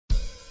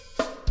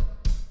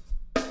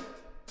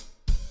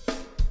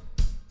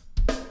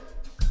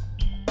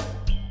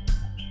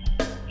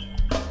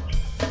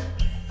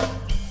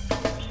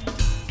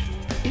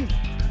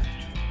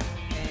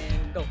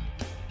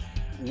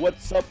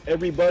What's up,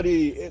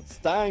 everybody? It's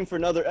time for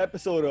another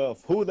episode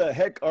of Who the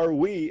Heck Are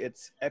We?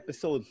 It's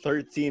episode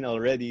 13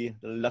 already,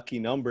 the lucky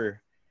number.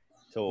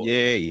 So,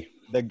 Yay!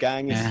 The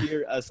gang is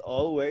here as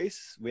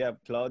always. We have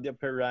Claudia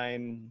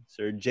Perrine,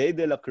 Sir Jay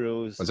De La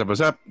Cruz,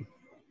 What's up?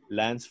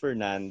 Lance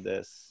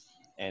Fernandez,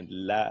 and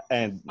not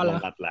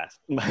last,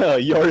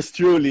 yours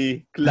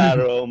truly,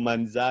 Claro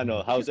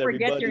Manzano. How's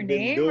everybody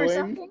been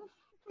doing?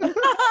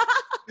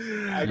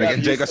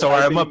 Nag-enjoy ka sa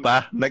warm-up,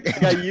 ha? I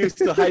got used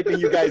to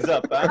hyping you guys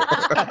up, ha?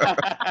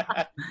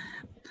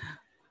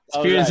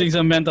 Experiencing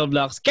some mental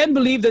blocks. Can't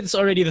believe that it's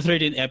already the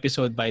 13th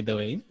episode, by the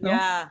way. No?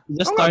 Yeah.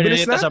 Just started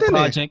it as a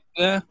project.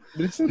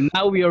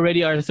 Now we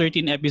already are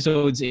 13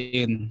 episodes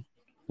in.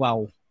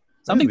 Wow.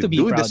 Something to be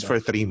proud of. We've been doing this for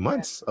 3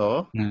 months.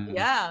 Oh.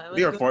 Yeah.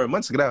 3 or 4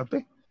 months,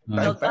 grabe.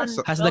 Well done.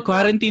 Has the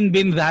quarantine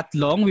been that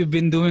long? We've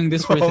been doing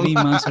this for 3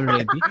 months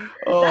already.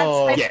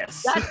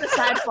 Yes. That's the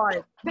sad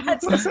part.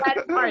 That's the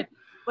sad part.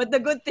 But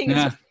the good thing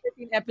is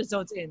we're 13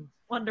 episodes in.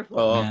 Wonderful.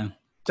 Yeah.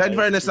 So in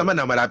fairness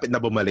naman, malapit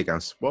na bumalik ang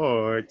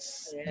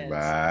sports. Yes.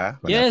 Diba?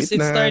 Yes,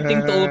 it's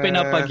starting to open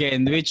up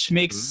again, which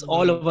makes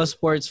all of us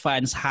sports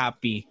fans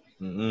happy.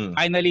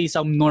 Finally,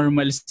 some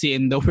normalcy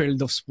in the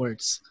world of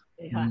sports.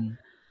 Yeah.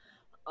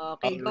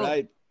 Okay, all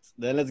right.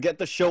 Then let's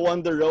get the show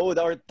on the road.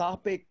 Our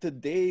topic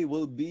today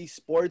will be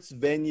sports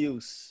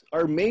venues.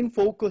 Our main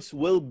focus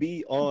will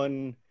be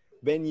on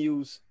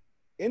venues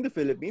in the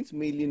Philippines,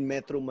 mainly in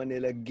Metro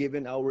Manila,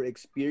 given our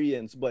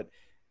experience. But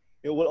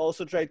it will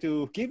also try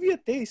to give you a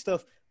taste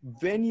of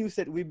venues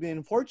that we've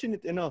been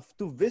fortunate enough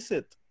to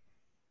visit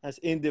as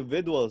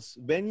individuals,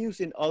 venues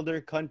in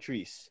other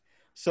countries.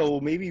 So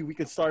maybe we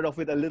could start off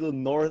with a little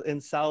North and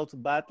South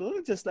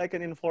battle, just like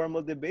an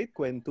informal debate,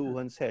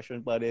 kwentuhan session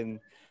pa rin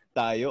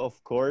tayo,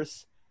 of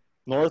course.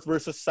 North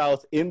versus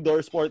South indoor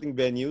sporting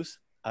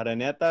venues,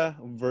 Araneta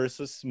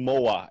versus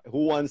MOA.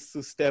 Who wants to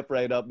step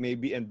right up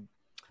maybe and,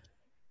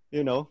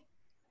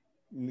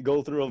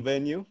 go through a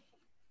venue?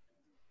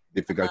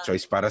 Difficult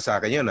choice para sa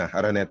akin yun,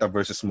 Araneta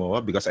versus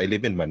MOA because I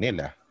live in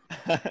Manila.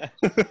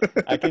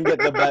 I can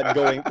get the bat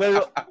going.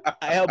 Pero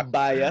I have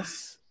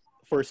bias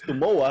first to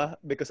MOA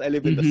because I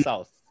live in the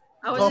South.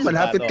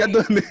 Malapit ka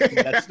dun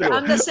eh. That's true.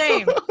 I'm the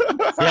same.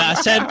 Yeah,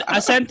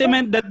 a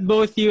sentiment that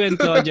both you and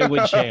Claudia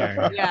would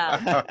share.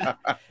 Yeah.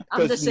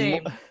 I'm the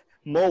same.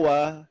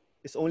 MOA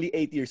is only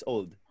 8 years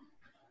old.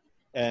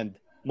 And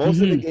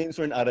most of the games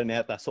were in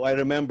Araneta. So I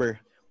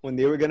remember when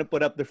they were going to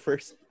put up the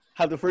first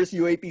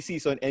UAP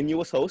season,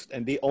 NU was host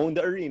and they owned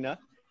the arena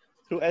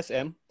through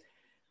SM.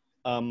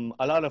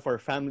 A lot of our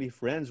family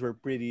friends were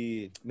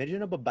medyo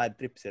nababad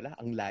trip sila,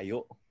 ang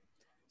layo.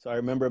 So I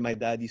remember my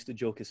dad used to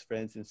joke his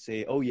friends and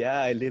say, oh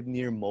yeah, I live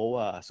near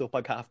MOA. So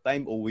pag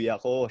halftime, uwi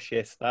ako,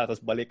 siesta, tapos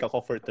balik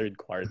ako for third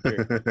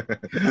quarter.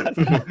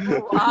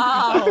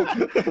 Wow.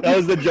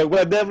 That was the joke,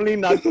 but definitely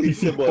not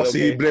feasible.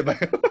 Posible ba?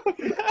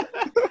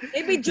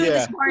 Maybe during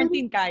this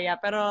quarantine kaya,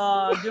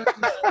 pero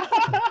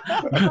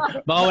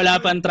Baka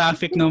wala pang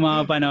traffic ng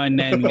mga panahon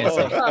na yun.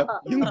 Kasi.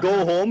 Yung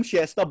go home,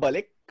 siesta,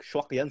 balik,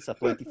 shock yan sa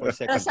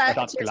 24-second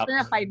shot clock.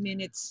 na 5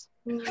 minutes.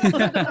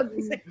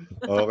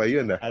 Okay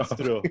yun That's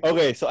true.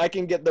 Okay, so I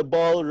can get the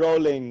ball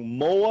rolling.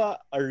 MOA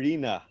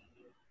Arena.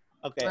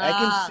 Okay, I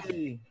can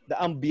see the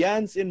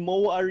ambience in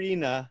MOA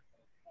Arena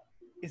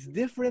is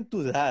different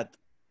to that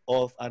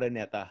of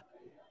Araneta.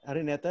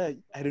 Araneta,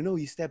 I don't know,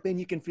 you step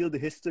in, you can feel the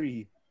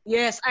history.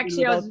 Yes,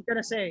 actually, I was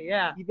gonna say,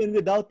 yeah. Even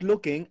without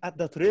looking at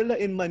the Thrilla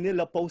in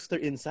Manila poster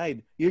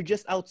inside, you're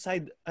just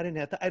outside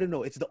Araneta. I don't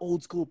know, it's the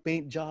old school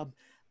paint job,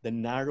 the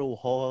narrow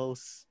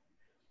halls,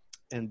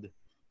 and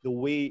the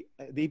way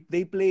they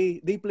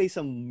play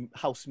some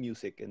house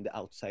music in the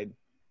outside.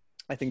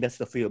 I think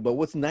that's the feel. But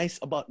what's nice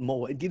about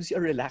MOA, it gives you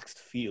a relaxed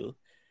feel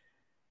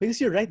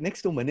because you're right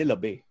next to Manila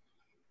Bay.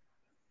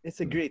 It's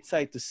a great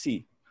sight to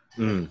see.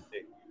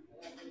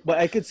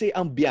 But I could say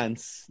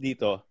ambience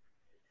dito,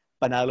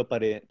 panalo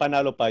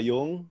pa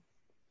yung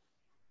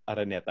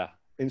Araneta.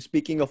 And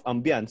speaking of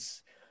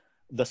ambience,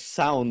 the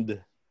sound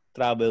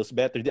travels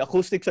better. The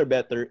acoustics are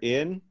better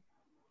in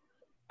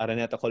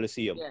Araneta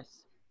Coliseum.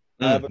 Yes.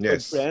 I have a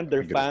good friend.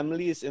 Their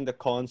family is in the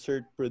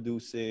concert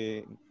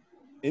producing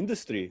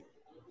industry.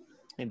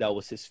 And that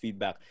was his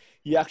feedback.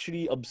 He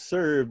actually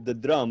observed the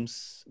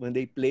drums when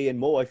they play in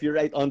MOA. If you're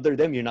right under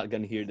them, you're not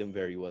going to hear them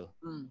very well.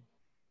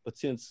 But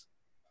since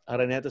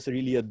Araneta's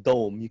really a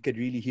dome, you could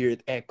really hear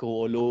it echo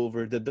all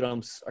over. The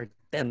drums are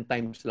 10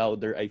 times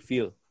louder, I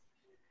feel.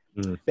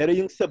 Pero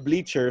yung sa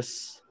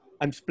bleachers,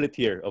 I'm split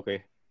here,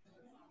 okay?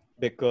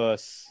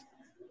 Because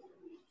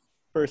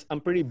first,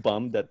 I'm pretty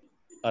bummed that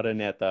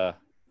Araneta,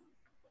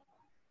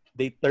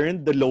 they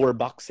turned the lower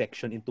box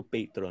section into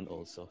Patron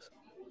also.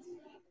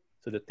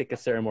 So the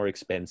tickets are more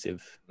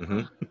expensive.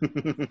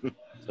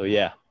 So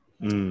yeah.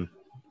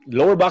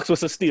 Lower box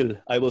was a steal,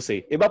 I will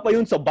say. Iba pa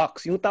yun sa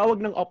box. Yung tawag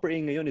ng upper A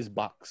ngayon is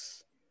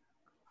box.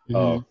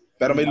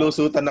 Pero may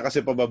lusutan na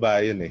kasi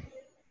pababa yun eh.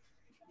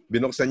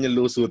 Binuksan yung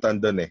lusutan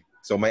doon eh.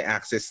 So may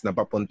access na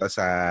papunta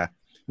sa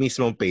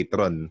mismong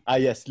Patron.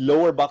 Yes.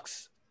 Lower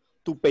box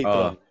to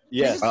Patron.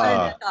 Yes. This is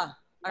Araneta.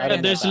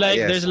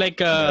 There's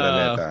like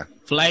a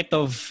flight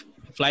of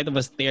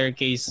a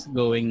staircase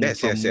going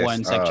from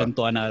one section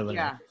to another.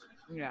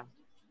 Yeah.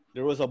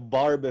 There was a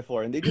bar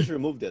before, and they just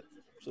removed it.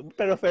 So,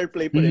 pero fair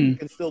play pa rin. You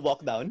can still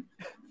walk down.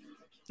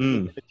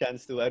 Get a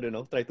chance to, I don't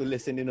know, try to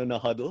listen in on a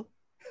huddle.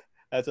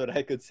 That's what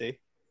I could say.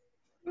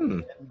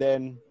 And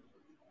then,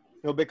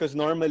 because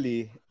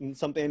normally,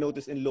 something I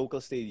noticed in local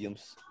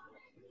stadiums,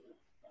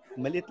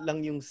 malit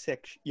lang yung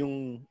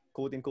yung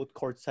quote-unquote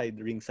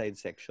courtside, ringside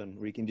section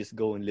where you can just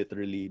go and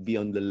literally be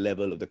on the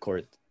level of the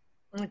court.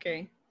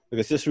 Okay.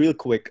 Because just real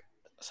quick,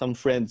 some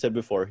friend said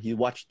before, he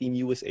watched Team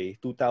USA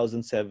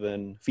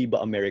 2007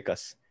 FIBA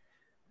Americas.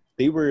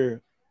 They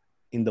were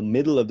in the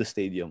middle of the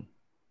stadium,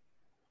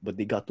 but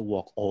they got to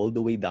walk all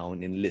the way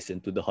down and listen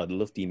to the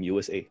huddle of Team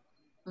USA.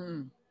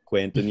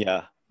 Kwento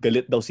niya,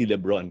 galit daw si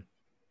LeBron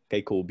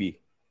kay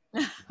Kobe.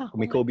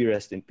 May Kobe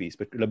rest in peace.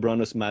 But LeBron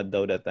was mad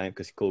daw that time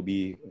because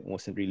Kobe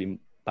wasn't really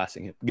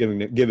passing him,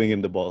 giving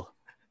him the ball.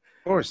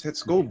 Of course,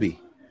 that's Kobe.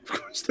 Of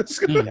course, that's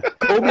Kobe.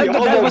 Kobe,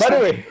 by the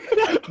way.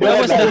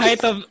 That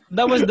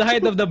was the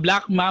height of the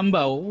Black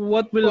Mamba.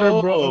 What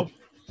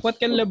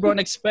can LeBron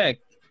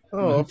expect?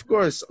 Oh, of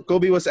course.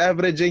 Kobe was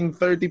averaging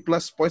 30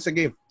 plus points a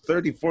game.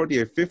 30, 40,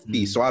 or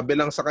 50. So, abe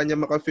lang sa kanya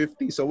maka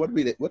 50. So, what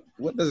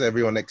does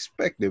everyone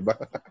expect, di ba?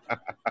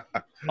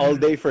 All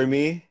day for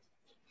me,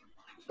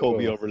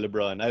 Kobe over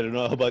LeBron. I don't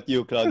know about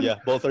you, Claudia.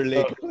 Both are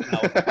Lakers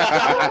now.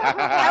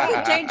 Can we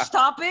change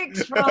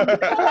topics from...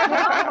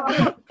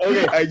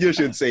 Okay, you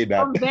should say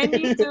that. From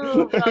Benny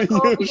to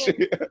Kobe.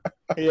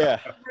 Yeah.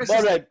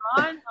 All right.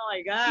 LeBron? Oh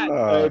my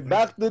God.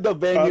 Back to the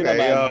venue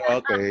naman.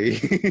 Okay.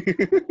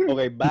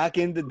 Okay, back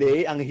in the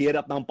day, ang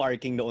hirap ng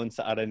parking noon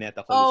sa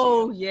Araneta Coliseum.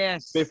 Oh,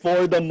 yes.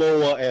 Before the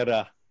MOA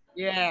era.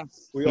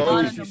 Yes. We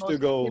always used to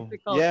go.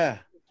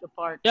 Yeah.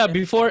 Park. Yeah,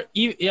 before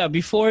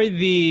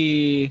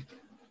the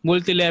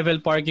multi-level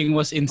parking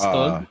was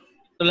installed.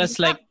 So that's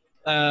like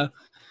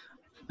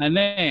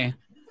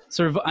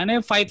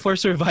fight for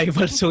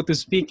survival, so to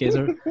speak.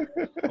 So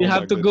you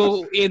have to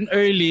go in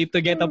early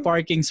to get a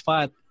parking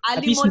spot.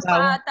 Alimol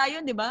pa ata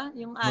yun, di ba?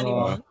 Yung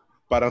Alimol.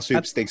 Parang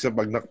sweepstakes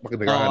pag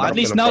at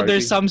least now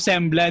there's some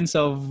semblance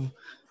of,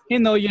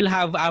 you'll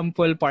have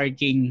ample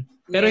parking.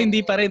 Pero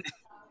hindi pa rin.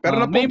 Pero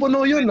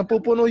napupuno yun.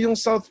 Napupuno yung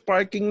South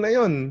Parking na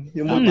yun.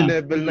 Yung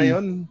multi-level na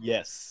yun.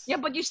 Yes.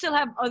 Yeah, but you still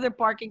have other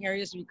parking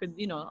areas we could,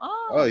 yun.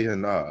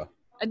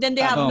 And then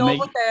they have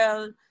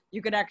Novotel.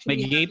 You could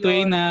actually may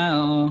gateway na.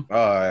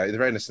 In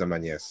fairness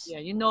naman, yes.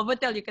 Yeah, yung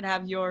Novotel, you can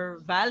have your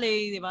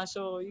valet, di ba?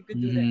 So you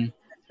could do that.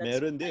 That's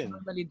Meron din.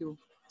 what I normally do.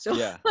 So,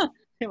 yeah.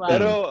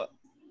 Pero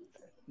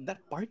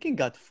that parking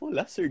got full,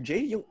 Sir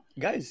Jay. Yung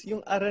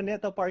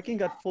Araneta parking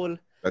got full.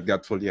 That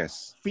got full,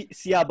 yes.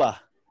 Siaba.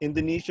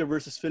 Indonesia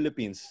versus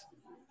Philippines.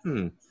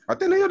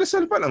 Ateneo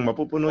Rizal pa lang,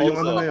 mapupuno yung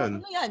ano na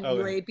yun.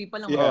 UAP pa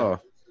lang. Yeah.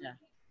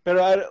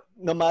 Pero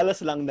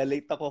namalas lang, na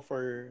late ako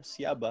for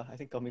Siaba, I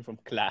think coming from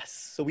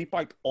class. So we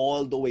parked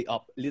all the way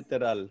up,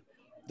 literal.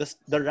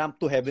 The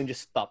ramp to heaven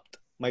just stopped.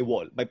 My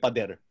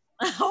pader.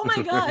 Oh my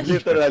gosh.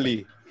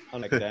 Literally.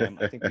 I'm like, damn,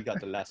 I think we got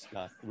the last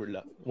slot.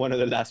 We're one of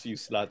the last few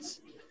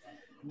slots.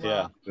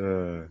 Wow.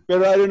 Yeah.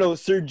 Pero I don't know,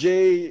 Sir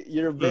Jay,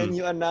 your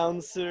venue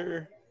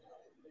announcer,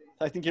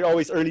 I think you're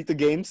always early to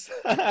games.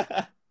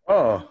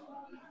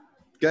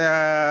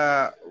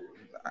 Kaya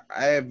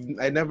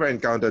I never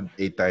encountered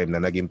a time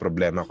na naging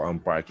problema ko ang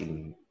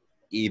parking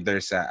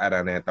either sa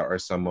Araneta or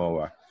sa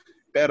MOA.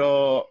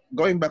 Pero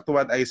going back to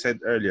what I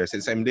said earlier,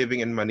 since I'm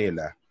living in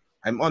Manila,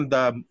 I'm on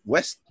the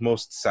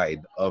westmost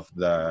side of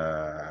the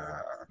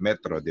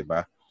metro, di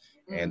ba?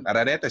 And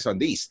Araneta is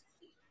on the east.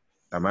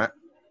 Tama?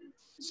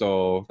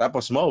 So,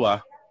 tapos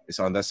MOA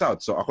is on the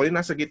south. So, ako yung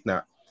nasa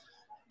gitna.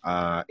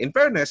 In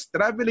fairness,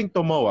 traveling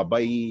to MOA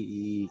by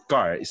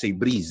car is a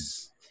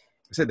breeze.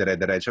 Kasi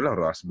dire-diretso lang,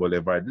 Ross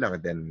Boulevard lang.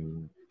 And then,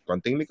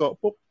 konting liko,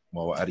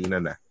 MOA Arena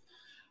na.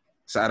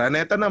 Sa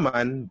Araneta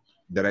naman,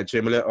 diretso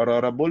yung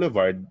Aurora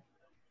Boulevard,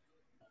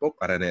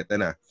 Araneta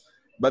na.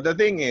 But the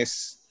thing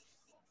is,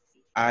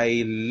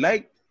 I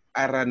like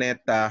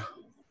Araneta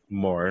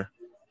more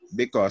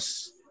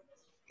because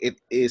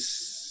it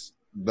is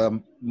the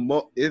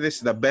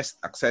best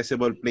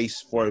accessible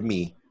place for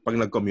me pag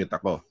nag-commute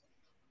ako.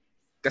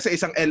 Kasi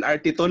isang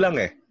LRT to lang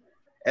eh.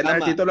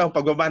 LRT to lang.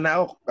 Pagbaba na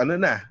ako,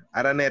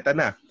 Araneta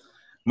na.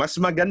 Mas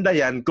maganda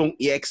yan kung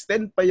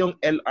i-extend pa yung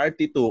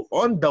LRT to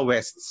on the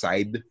west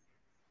side.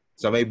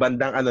 So may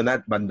bandang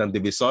bandang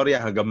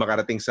Divisoria hanggang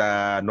makarating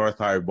sa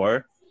North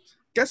Harbor.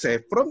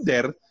 Kasi from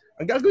there,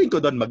 ang gagawin ko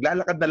doon,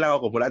 maglalakad na lang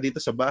ako mula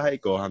dito sa bahay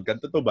ko hanggang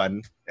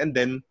Tutuban. And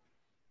then,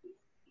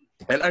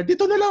 LRT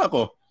to na lang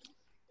ako.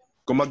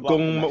 Kung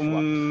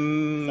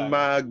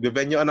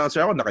mag-venue announcer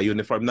ako,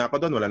 naka-uniform na ako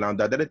doon, wala na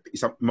akong dadalhin.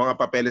 Mga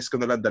papeles ko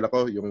na lang dala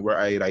ko, yung where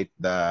I write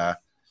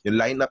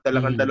yung lineup na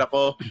lang ang dala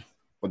ko.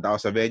 Punta ako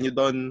sa venue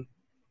doon,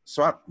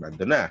 swak,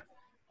 nandun na.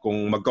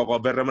 Kung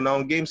magko-cover naman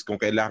akong games, kung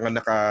kailangan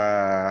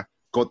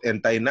naka-coat and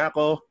tie na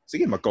ako,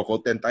 sige,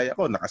 magko-coat and tie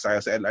ako, nakasaya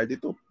sa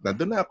LRT2,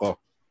 nandun na ako.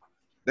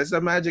 That's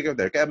the magic of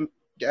there. Kaya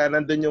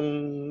nandun yung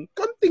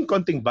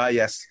konting-konting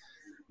bias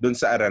doon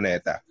sa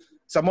Araneta.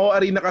 Sa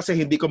Moa Arena kasi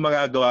hindi ko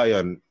magagawa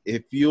 'yon.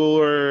 If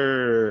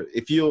you're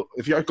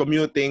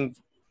commuting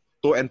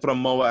to and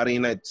from Moa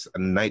Arena, it's a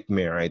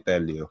nightmare, I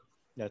tell you.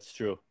 That's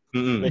true.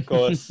 Mm-mm.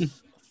 Because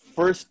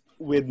first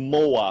with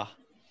MOA,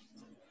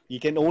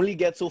 you can only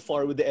get so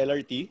far with the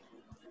LRT.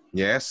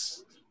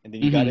 Yes. And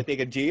then you gotta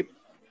take a jeep,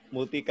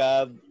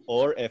 multicab,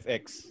 or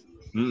FX.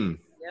 Mm.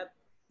 Yep.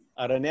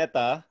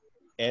 Araneta,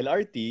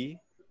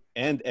 LRT,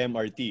 and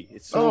MRT.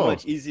 It's so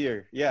much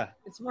easier. Yeah.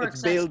 It's more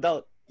bailed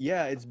out.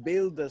 Yeah, it's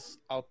bailed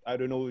us out. I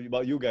don't know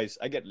about you guys.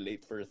 I get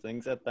late for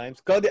things at times.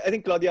 Claudia, I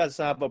think Claudia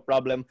has a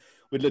problem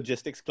with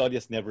logistics.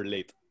 Claudia's never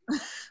late.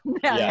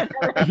 Yeah.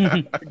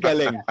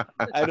 Galing.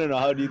 I don't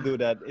know. How do you do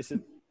that? Is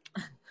it?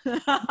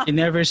 He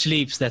never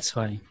sleeps, that's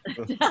why.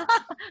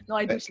 No,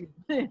 I do sleep.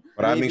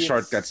 Maraming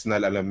shortcuts na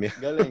alam niya.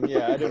 Galing,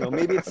 yeah. I don't know.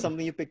 Maybe it's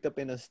something you picked up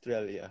in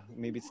Australia.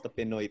 Maybe it's the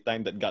Pinoy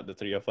time that got the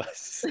three of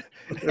us.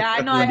 Yeah,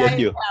 I know.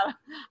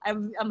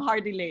 I'm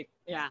hardly late.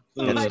 Yeah.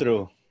 So That's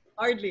true.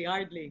 Hardly.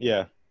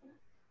 Yeah.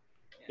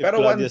 If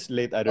Pero Claudia's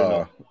late, I don't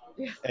know.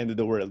 End of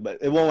the world.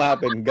 But it won't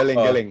happen.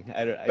 Galing.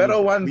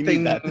 Pero one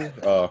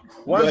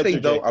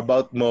thing though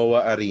about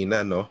MOA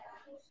Arena, no?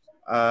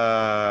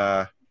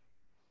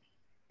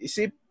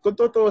 Isip, kung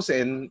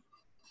tutusin,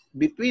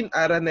 between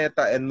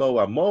Araneta and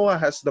MOA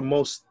has the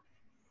more,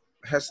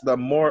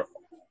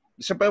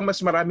 siya pa yung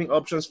mas maraming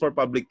options for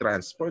public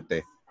transport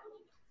eh.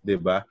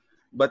 Diba?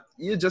 But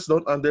you just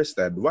don't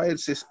understand why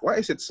is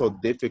it so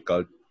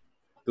difficult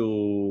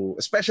to,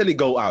 especially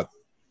go out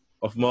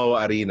of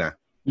MOA Arena.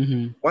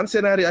 Mm-hmm. One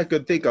scenario I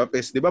could think of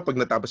is, di ba pag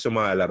natapos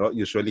yung mga laro,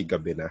 usually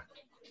gabi na.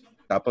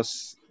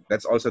 Tapos,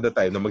 that's also the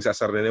time na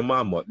magsasara na yung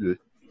mga mall,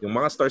 yung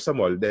mga stores sa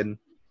mall, then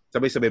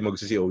sabay-sabay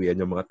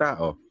magsisiuwian yung mga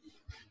tao.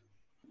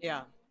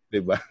 Yeah. Di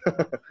ba?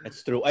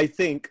 That's true. I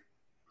think,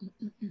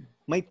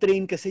 may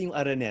train kasi yung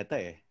Araneta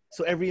eh.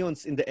 So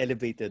everyone's in the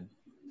elevated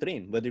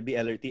train, whether it be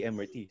LRT,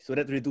 MRT. So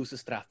that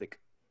reduces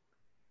traffic.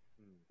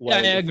 Yeah,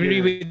 I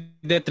agree with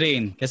the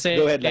train. Kasi,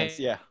 go ahead,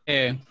 Lance. Yeah.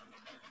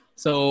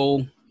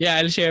 So, yeah,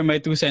 I'll share my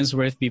 2 cents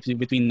worth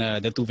between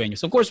the two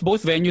venues. Of course,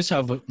 both venues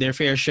have their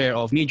fair share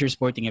of major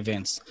sporting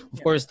events.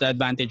 Of course, the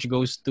advantage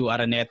goes to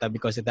Araneta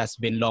because it has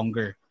been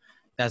longer.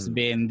 It has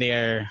been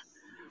there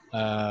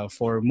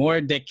for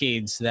more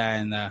decades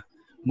than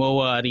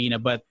MOA Arena.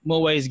 But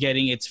MOA is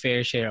getting its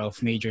fair share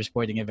of major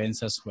sporting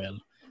events as well.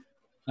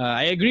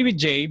 I agree with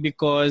Jay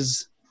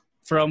because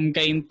from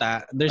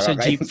Cainta, there's a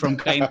jeep from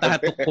Cainta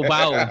to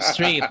Cubao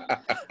straight.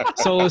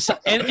 So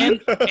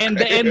and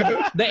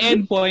the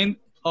end point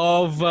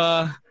of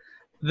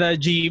the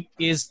jeep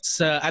is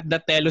at the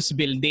Telos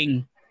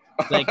building,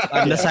 like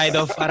on the side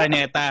of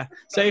Araneta.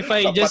 So if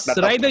I just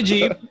ride the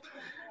jeep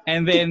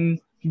and then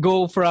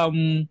go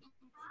from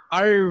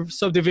our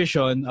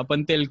subdivision up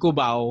until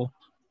Cubao,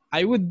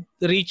 I would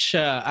reach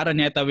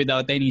Araneta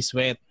without any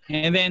sweat.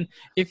 And then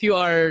if you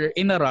are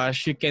in a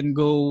rush, you can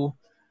go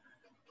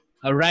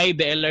ride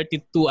the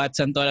LRT2 at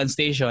Santolan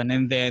Station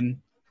and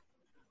then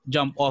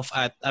jump off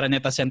at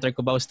Araneta Center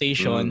Cubao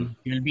Station.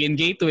 You'll be in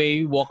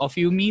Gateway, walk a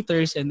few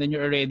meters, and then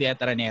you're already at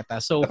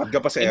Araneta. So, dapat ka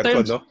pa sa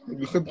aircon, no?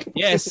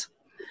 Yes.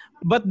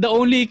 But the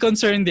only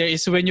concern there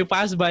is when you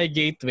pass by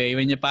Gateway,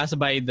 when you pass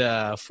by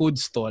the food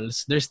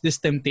stalls, there's this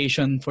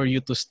temptation for you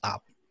to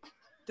stop.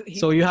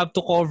 So you have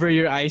to cover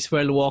your eyes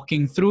while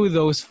walking through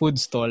those food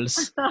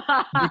stalls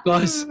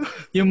because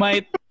you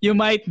might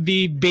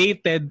be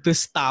baited to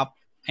stop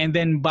and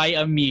then buy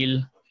a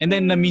meal and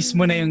then na-miss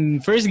mo na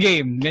yung first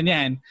game.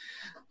 Ganyan.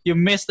 You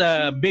missed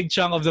a big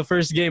chunk of the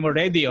first game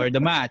already or the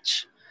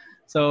match.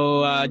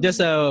 So just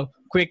a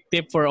quick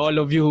tip for all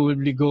of you who will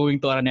be going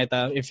to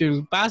Araneta. If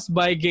you pass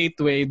by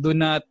Gateway, do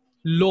not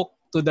look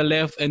to the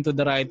left and to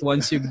the right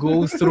once you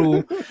go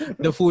through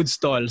the food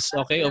stalls,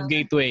 okay, of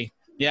Gateway.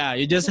 Yeah,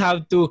 you just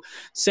have to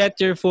set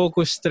your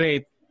focus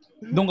straight.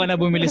 Doon ka na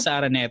bumili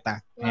sa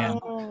Araneta. Yeah.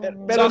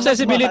 Pero so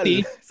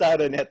accessibility sa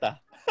Araneta.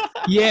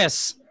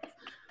 Yes.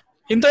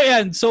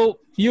 So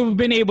you've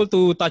been able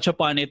to touch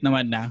upon it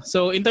naman na.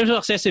 So in terms of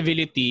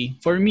accessibility,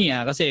 for me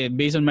kasi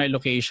based on my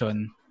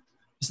location,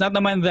 it's not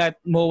naman that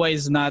MOA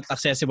is not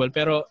accessible,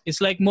 pero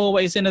it's like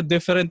MOA is in a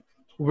different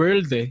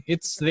world eh.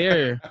 It's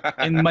there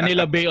in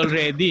Manila Bay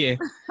already eh.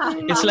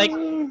 It's like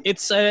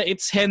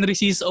it's Henry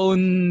C's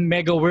own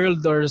mega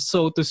world or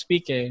so to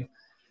speak eh.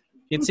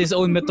 It's his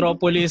own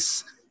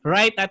metropolis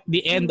right at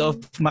the end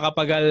of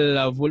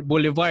Macapagal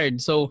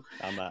Boulevard. So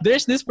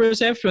there's this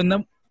perception na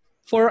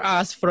for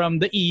us from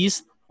the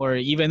east or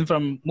even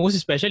from most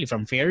especially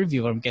from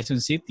Fairview, from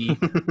Quezon City,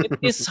 it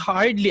is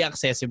hardly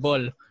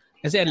accessible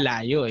kasi ang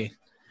layo eh.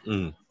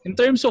 In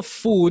terms of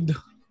food,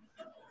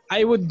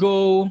 I would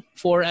go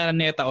for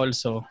Araneta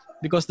also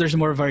because there's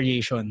more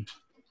variation.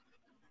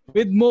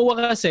 With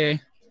MOA kasi,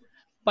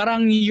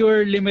 parang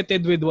you're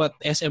limited with what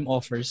SM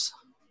offers.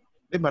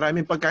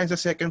 Maraming pagkain sa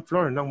second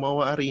floor ng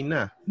MOA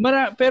Arena.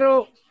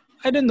 Pero,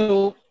 I don't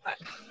know.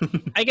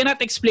 I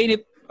cannot explain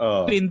it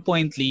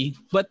pinpointly,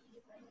 but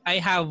I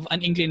have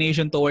an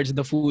inclination towards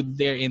the food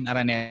there in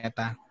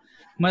Araneta.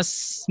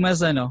 Mas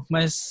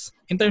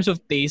in terms of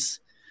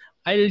taste,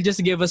 I'll just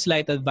give a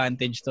slight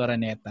advantage to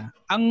Araneta.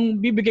 Ang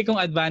bibigay kong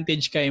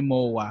advantage kay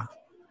MOA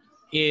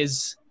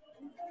is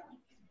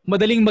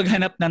madaling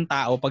maghanap ng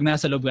tao pag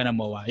nasa loob ka ng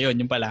MOA.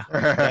 Yun pala.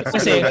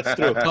 That's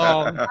true.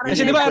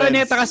 Kasi di ba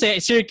Araneta kasi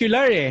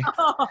circular eh.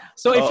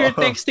 So if you're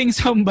texting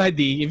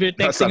somebody, if you're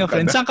texting a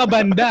friend, saan ka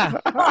banda?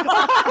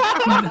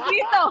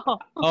 Dito.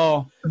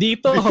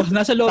 Dito.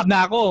 Nasa loob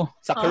na ako.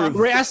 Sa curve.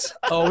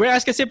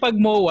 Whereas kasi pag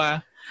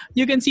MOA,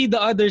 you can see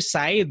the other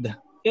side.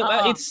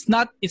 It's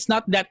not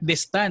that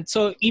distant.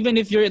 So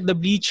even if you're at the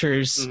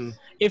bleachers,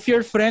 if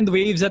your friend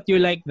waves at you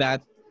like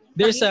that,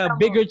 there's a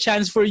bigger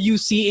chance for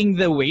you seeing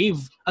the wave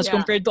as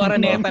compared to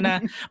Araneta na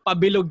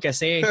pabilog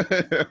kasi.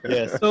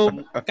 Yes. So,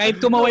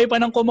 kahit kumaway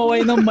pa ng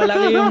kumaway ng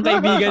malaki yung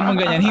kaibigan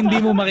mong ganyan, hindi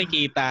mo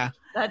makikita.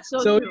 That's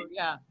so true,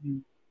 yeah.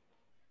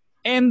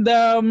 And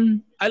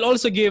I'll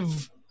also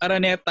give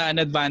Araneta an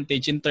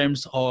advantage in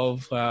terms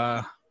of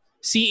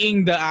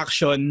seeing the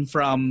action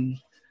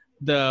from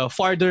the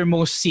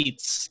farthermost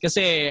seats.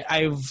 Kasi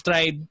I've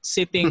tried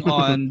sitting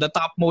on the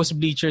topmost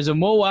bleachers of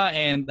MOA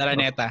and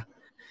Araneta.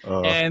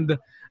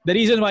 And the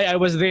reason why I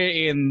was there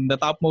in the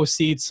topmost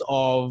seats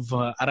of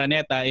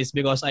Araneta is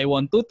because I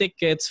won 2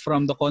 tickets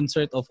from the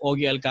concert of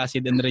Ogie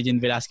Alcacid and Regine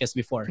Velasquez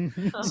before.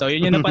 So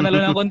yun yung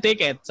napanalunan kong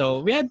ticket.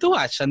 So we had to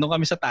watch. Andun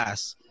kami sa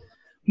taas.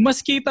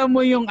 Mas kita mo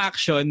yung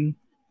action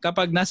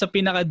kapag nasa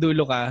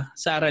pinakadulo ka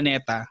sa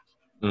Araneta.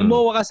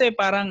 MOA kasi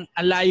parang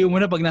alayo mo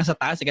na pag nasa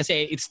taas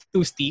kasi it's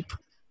too steep.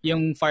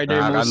 Yung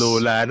farthermost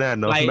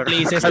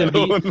places to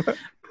be.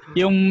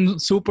 Yung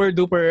super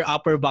duper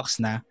upper box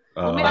na.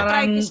 Kung may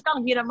arthritis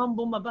kang, hirap mong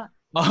bumaba.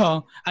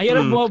 Ang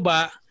hirap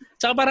bumaba.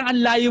 Tsaka parang ang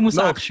layo mo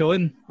sa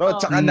action.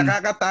 Tsaka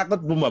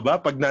nakakatakot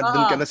bumaba pag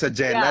nandun ka na sa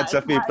Genad,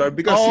 sa 5th floor.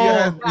 Because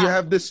you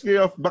have this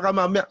fear of baka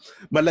mamaya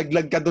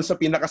malaglag ka doon sa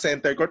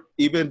pinaka-center court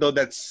even though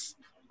that's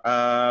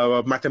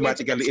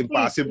mathematically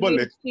impossible.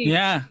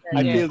 Yeah.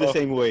 I feel the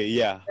same way,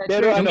 yeah.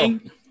 Pero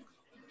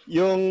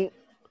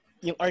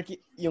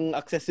yung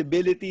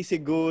accessibility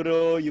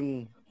siguro,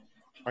 yung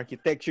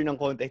architecture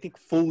ng konti, I think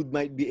food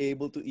might be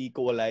able to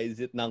equalize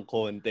it ng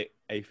konti,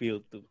 I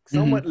feel, to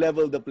somewhat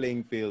level the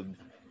playing field.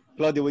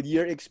 Claudia, with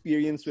your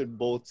experience with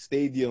both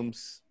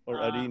stadiums or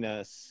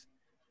arenas,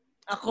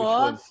 which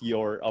one's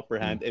your upper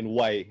hand and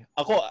why?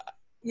 I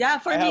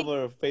have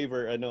a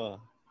favor, ako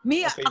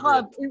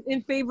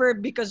in favor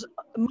because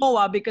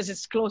MOA, because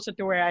it's closer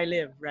to where I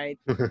live, right?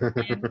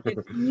 And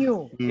it's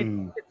new.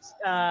 It's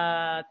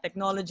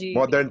technology.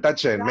 Modern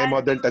touch may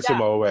modern touch yung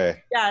MOA.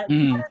 Yeah,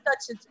 modern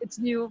touch, it's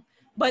new.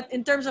 But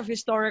in terms of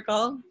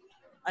historical,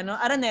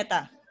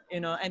 Araneta,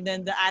 and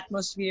then the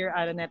atmosphere,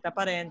 Araneta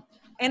pa rin.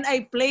 And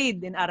I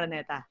played in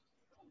Araneta.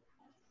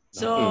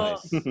 So,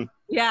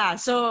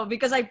 so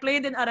because I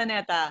played in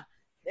Araneta,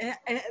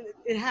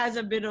 it has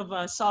a bit of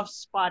a soft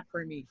spot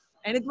for me.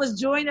 And it was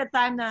during the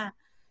time na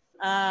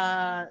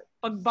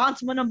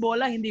pag-bounce mo ng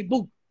bola, hindi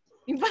boom.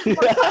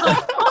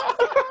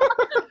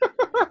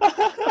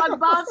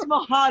 Pag-bounce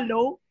mo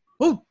hollow,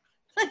 boom.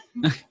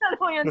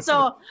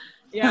 So,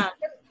 yeah.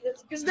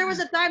 Because there was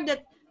a time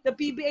that the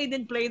PBA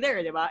didn't play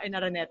there, di ba? In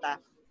Araneta.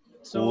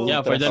 So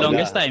for the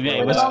longest time,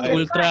 it was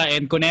Ultra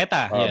and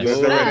Cuneta.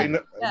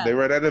 They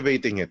were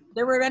renovating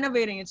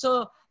it.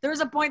 So there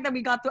was a point that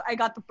I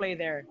got to play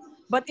there.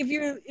 But if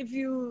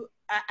you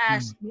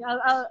ask me,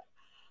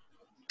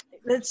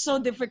 it's so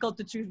difficult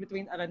to choose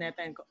between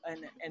Araneta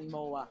and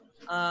MOA.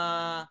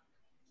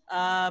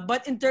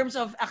 But in terms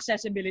of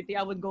accessibility,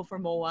 I would go for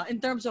MOA.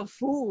 In terms of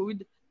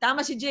food,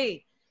 tama si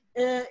Jay.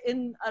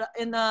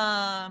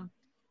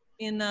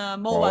 In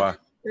MOA,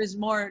 there's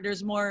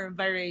more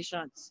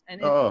variations,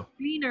 and it's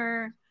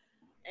cleaner,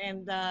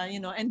 and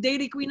and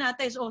Dairy Queen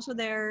ata is also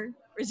there.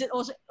 Is it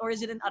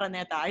in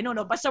Araneta? I don't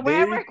know, but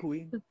somewhere. Dairy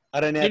Queen,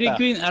 Araneta. Dairy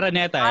Queen,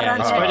 Araneta. Yeah.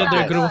 It's part of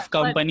their group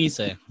companies.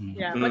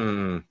 Yeah, but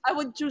I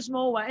would choose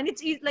MOA, and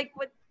it's like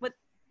what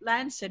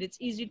Lance said. It's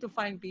easy to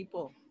find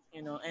people,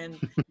 and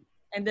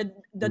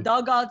the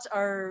dugouts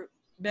are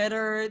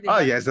better.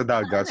 Yes, the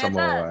dugouts sa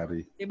MOA.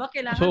 Diba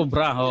kailangan?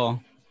 Sobra,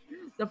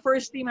 The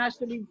first team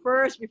has to leave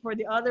first before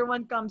the other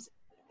one comes,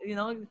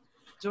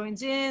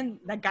 joins in.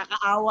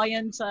 Nagkakaawa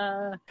yan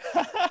sa...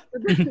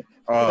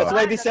 That's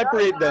why they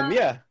separate them,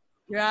 yeah.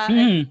 Yeah.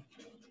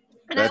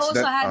 And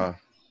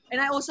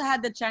I also had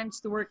the chance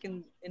to work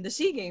in the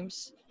SEA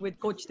Games with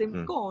Coach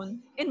Tim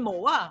Cone in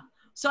MOA.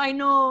 So I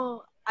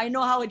know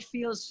how it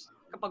feels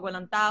kapag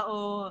walang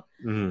tao.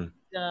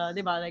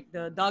 Diba, like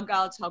the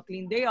dugouts, how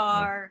clean they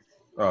are.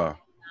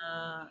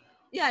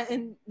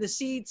 And the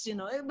seats,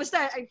 but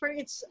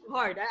it's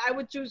hard. I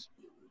would choose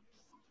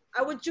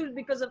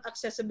because of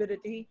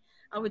accessibility.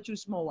 I would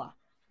choose MOA.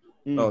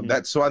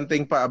 That's one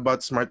thing pa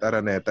about Smart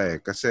Araneta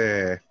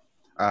kasi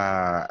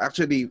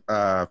actually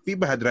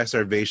FIBA had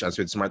reservations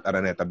with Smart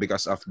Araneta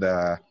because of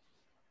the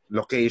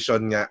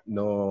location nga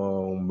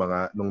nung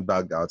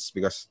dugouts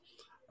because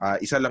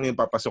isa lang yung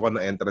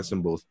papasukan na entrance ng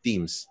both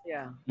teams.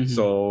 Yeah.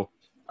 So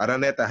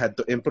Araneta had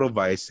to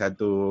improvise, had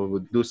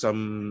to do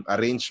some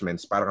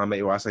arrangements para nga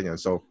maiwasan yan.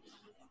 So,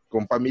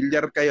 kung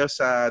familiar kayo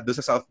doon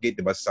sa Southgate,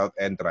 diba, sa South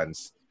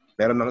Entrance,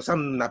 meron ng isang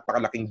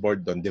napakalaking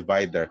board doon,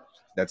 divider.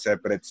 that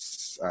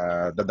separates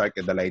the dark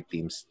and the light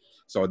teams.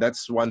 So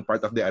that's one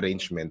part of the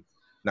arrangement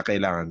na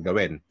kailangan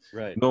gawin.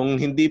 Right. Nung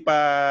hindi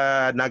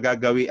pa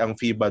nagagawi ang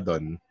FIBA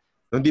doon,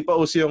 nung hindi pa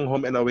uso yung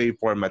home and away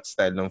format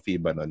style ng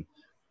FIBA doon,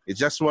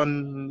 it's just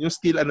yung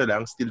steel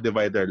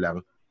divider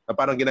lang, na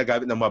parang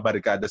ginagamit ng mga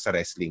barikada sa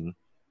wrestling.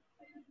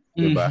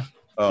 Diba?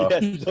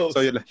 Yes,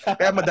 so yun.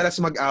 Kaya madalas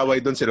mag-away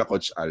doon sila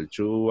Coach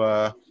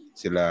Alchua,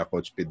 sila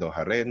Coach Pido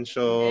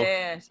Harencio.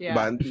 Yes, yeah.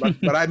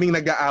 Maraming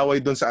nag-aaway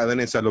doon sa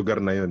sa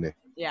lugar na yun eh.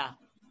 Yeah.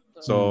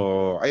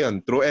 So,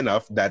 ayun, true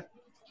enough that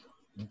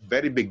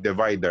very big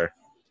divider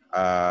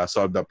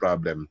solved the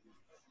problem.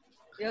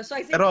 Yeah, so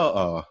I think,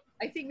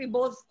 I think we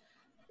both,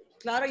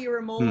 Clara, you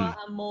were MOA,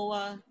 I'm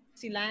MOA,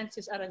 si Lance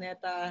is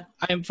Araneta.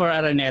 I'm for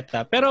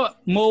Araneta. Pero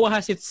MOA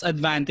has its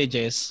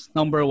advantages.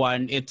 Number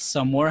one, it's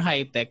more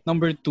high-tech.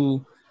 Number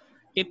two,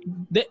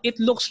 it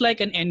looks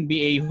like an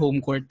NBA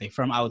home court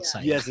from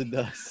outside. Yes, it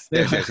does.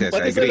 Yes,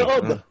 But I sa agree.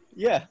 loob,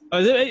 yeah.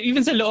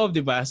 Even sa loob,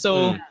 di ba?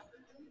 So,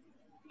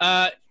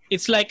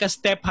 it's like a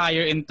step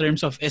higher in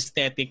terms of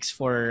aesthetics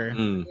for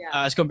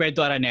as compared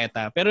to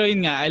Araneta. Pero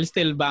yun nga, I'll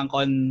still bank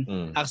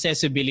on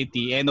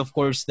accessibility and of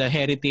course the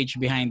heritage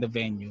behind the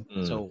venue.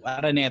 So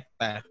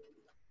Araneta.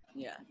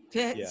 Yeah.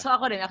 So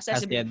ako rin,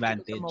 accessibility has the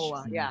advantage. to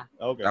MOA. Yeah.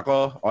 Okay.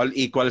 Ako, all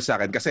equal sa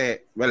akin.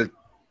 Kasi, well,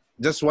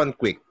 just one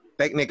quick.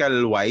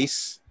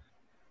 Technical-wise,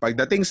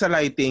 pagdating sa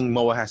lighting,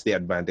 MOA has the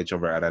advantage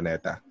over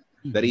Araneta.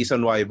 The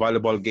reason why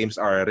volleyball games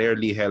are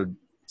rarely held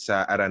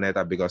sa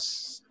Araneta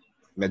because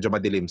medyo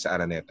madilim sa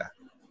Araneta.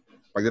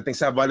 Pagdating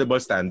sa volleyball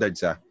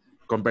standards,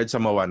 compared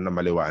sa MOA na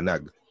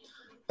maliwanag.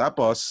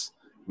 Tapos,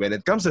 when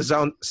it comes to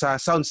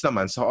sounds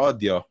naman, sa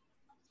audio,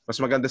 mas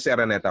maganda si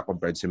Araneta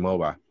compared si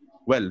MOA.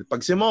 Well, pag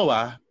si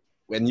MOA,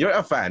 when you're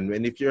a fan,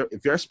 if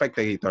you're a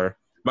spectator,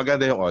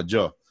 maganda yung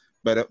audio.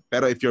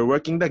 Pero if you're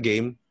working the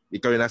game,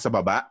 ikaw yung nasa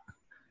baba,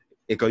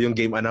 ikaw yung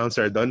game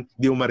announcer doon,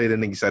 di mo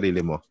maririnig yung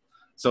sarili mo.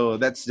 So,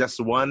 that's just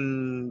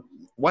one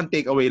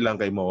takeaway lang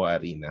kay MOA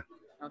Arena.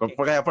 Okay.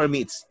 Kaya for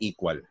me, it's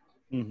equal.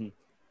 Mm-hmm.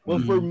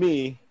 Well, for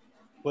me,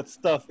 what's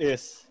tough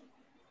is,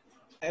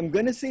 I'm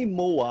gonna say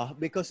MOA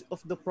because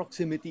of the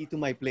proximity to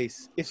my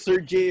place. If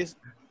Sir J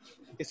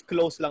is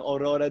close lang,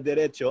 Aurora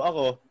Derecho,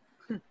 ako,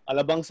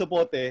 Alabang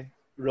Sopote,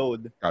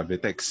 Road.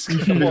 Cavitex.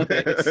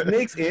 Sopote, it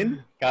snakes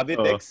in,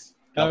 Cavitex.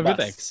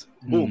 Cavitex.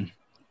 Boom.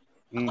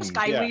 Ako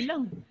Skyway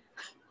lang.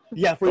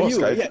 Yeah, for you.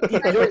 Skyway.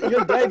 Yeah,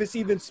 your drive is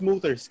even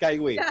smoother,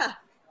 Skyway. Yeah.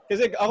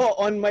 Kasi ako,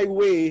 on my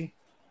way,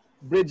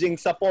 bridging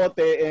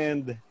Sapote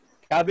and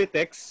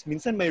Cavitex,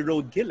 minsan may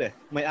roadkill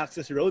may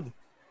access road.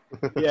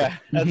 Yeah,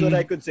 that's what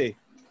I could say.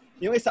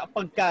 Yung isa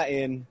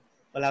pagkain,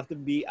 will have to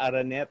be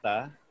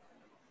Araneta.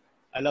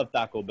 I love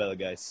Taco Bell,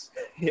 guys.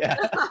 Yeah.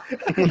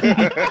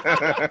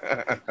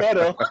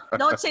 Pero,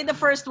 Don't say the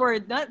first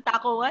word. No?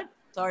 Taco what?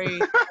 Sorry.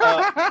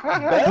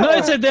 No,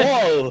 it's a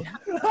ball.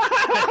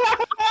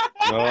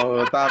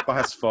 No, Taco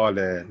has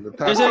fallen.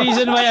 There's a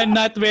reason why I'm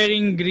not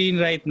wearing green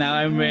right now.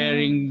 I'm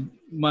wearing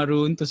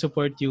maroon to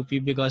support UP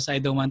because I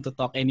don't want to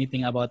talk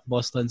anything about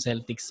Boston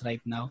Celtics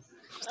right now.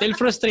 Still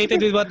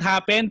frustrated with what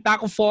happened.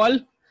 Taco fall.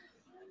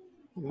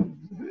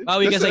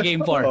 Bawi ka sa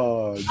game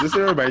 4. Just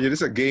to remind you,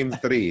 this is a game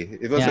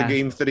 3. It was a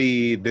game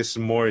 3 this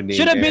morning.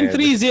 Should have been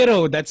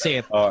 3-0. That's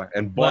it.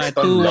 And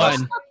Boston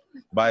lost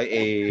via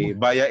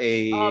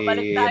a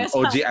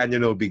OG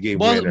Anunoby game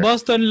winner.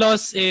 Boston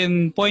lost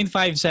in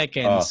 0.5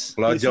 seconds.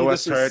 Claudio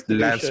was hurt.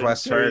 Lance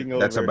was hurt.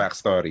 That's a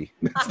backstory.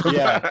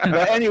 Yeah.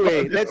 But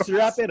anyway, let's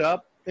wrap it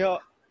up.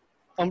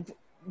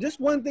 Just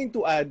one thing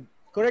to add.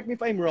 Correct me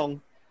if I'm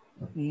wrong.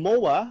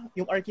 MOA,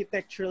 yung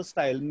architectural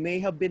style, may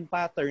have been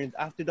patterned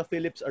after the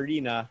Phillips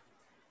Arena,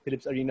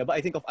 but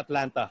I think of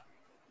Atlanta.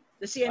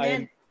 The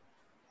CNN.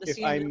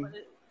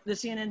 The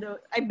CNN.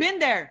 I've been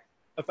there.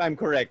 If I'm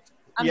correct.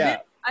 I've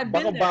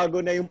been there.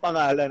 Bago na yung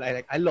pangalan.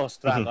 I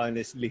lost track,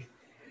 honestly.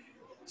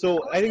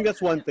 So, I think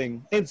that's one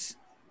thing.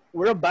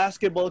 We're a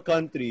basketball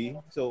country.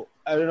 So,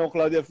 I don't know,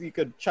 Claudia, if you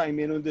could chime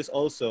in on this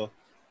also.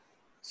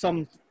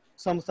 Some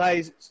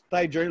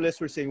Thai journalists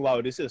were saying,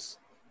 wow, this is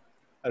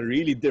a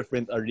really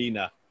different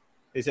arena.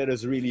 They said it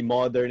was really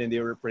modern and they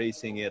were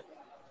praising it.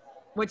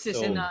 What's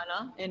this in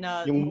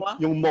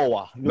yung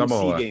MOA, yung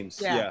SEA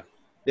Games. Yeah.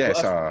 Yes.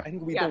 I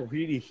think we don't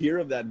really hear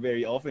of that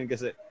very often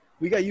because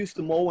we got used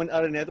to MOA and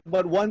Araneta.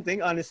 But one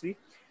thing, honestly,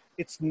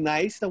 it's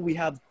nice that we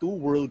have 2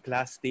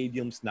 world-class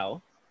stadiums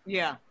now.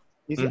 Yeah.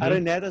 You see,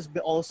 Araneta's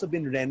also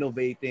been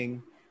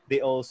renovating.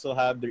 They also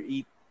have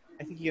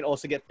I think you can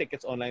also get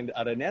tickets online to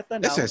Araneta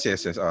now.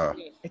 Yes.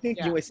 I think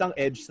yung isang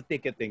edge sa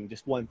ticketing,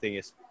 just one thing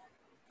is,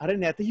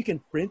 Araneta, you can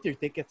print your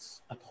tickets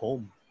at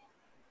home.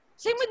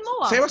 Same with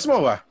MOA. Same as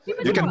MOA.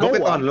 You can book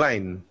it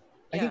online.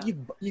 I think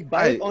you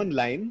buy it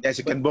online. Yes,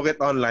 you can book it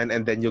online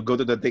and then you go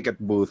to the ticket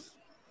booth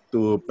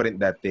to print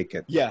that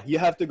ticket. Yeah, you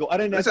have to go.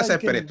 Araneta, it's a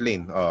separate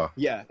lane.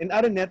 Yeah, in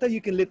Araneta, you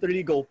can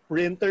literally go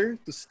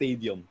printer to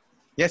stadium.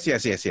 Yes. Yeah,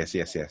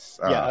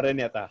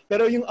 Araneta.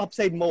 Pero yung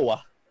upside MOA,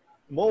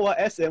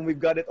 SM,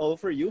 we've got it all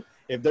for you.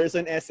 If there's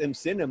an SM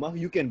cinema,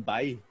 you can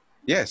buy.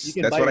 Yes,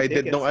 that's what I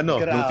did nung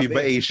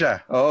FIBA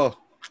Asia.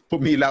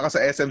 pumila ka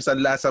sa SM San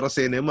Lazaro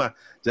Cinema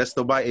just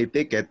to buy a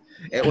ticket.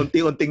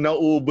 Unti-unting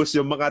naubos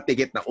yung mga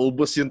ticket.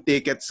 Naubos yung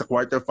ticket sa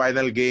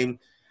quarterfinal game.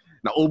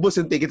 Naubos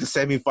yung ticket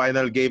sa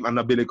semifinal game. Ang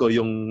nabili ko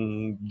yung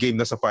game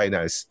na sa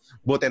finals.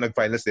 Buti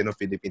nag-finals din ng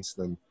Philippines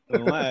nun.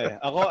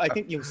 Ako, I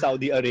think yung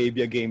Saudi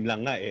Arabia game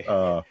lang nga eh.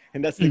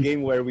 And that's the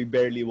game where we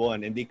barely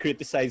won. And they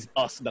criticized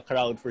us, the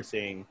crowd, for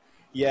saying,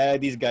 yeah,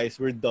 these guys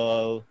were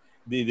dull.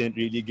 They didn't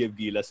really give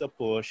Gilas a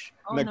push.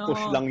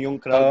 Nag-push lang yung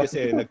crowd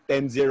kasi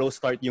nag-10-0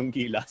 start yung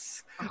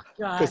Gilas.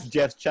 Because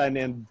Jeff Chan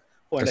and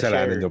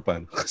Kasalanan nyo pa.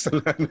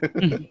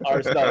 Kasalanan.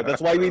 Ours daw. That's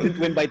why we didn't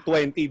win by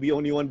 20. We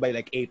only won by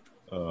like 8.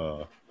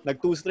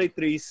 Nag-2 straight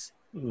threes.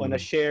 On a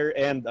share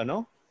and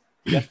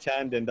Jeff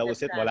Chan, then that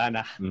was it. Wala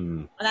na.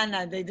 Wala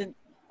na. They didn't.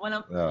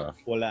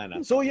 Wala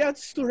na. So yeah,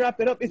 just to wrap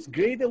it up, it's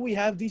great that we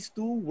have these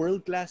 2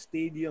 world-class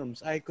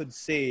stadiums, I could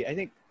say. I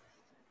think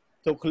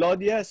so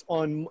Claudia's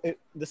on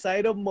the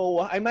side of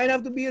MOA. I might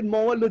have to be in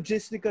MOA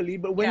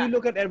logistically, but when you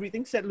look at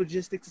everything, set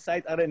logistics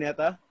aside,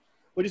 Araneta,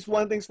 which is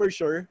one thing's for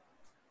sure,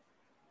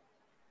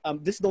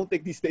 just don't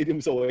take these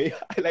stadiums away.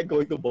 I like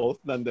going to both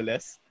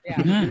nonetheless.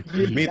 Yeah.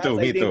 Me too.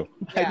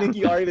 I think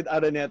you are with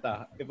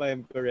Araneta, if I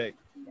am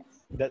correct.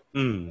 That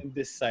on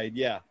this side,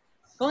 yeah.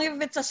 Kung if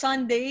it's a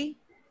Sunday,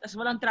 tas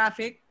walang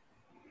traffic,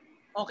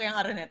 okay ang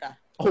Araneta.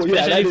 Oh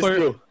yeah, that is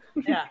true.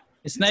 Yeah.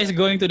 It's nice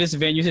going to these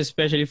venues,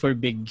 especially for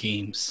big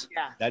games.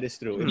 Yeah. That is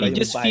true. You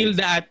just feel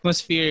the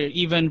atmosphere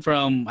even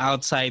from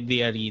outside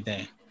the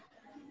arena.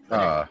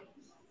 That's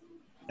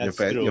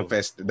true.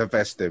 The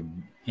festive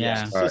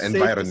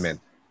environment.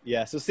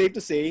 So safe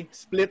to say,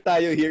 split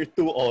tayo here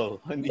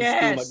 2-2 on these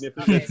 2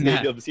 magnificent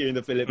stadiums here in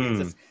the Philippines.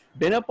 It's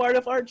been a part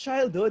of our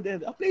childhood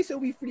and a place that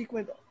we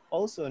frequent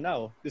also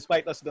now,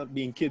 despite us not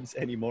being kids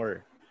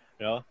anymore.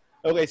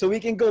 Okay, so we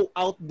can go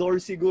outdoor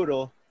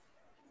siguro.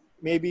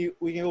 Maybe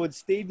we can go with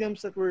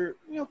stadiums that were,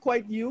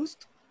 quite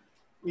used.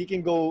 We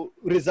can go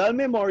Rizal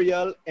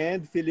Memorial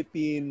and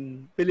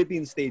Philippine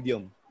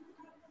Stadium.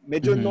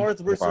 Medyo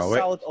north versus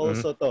south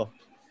also to.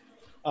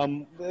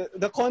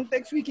 The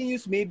context we can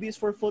use maybe is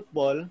for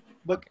football,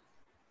 but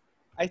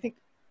I think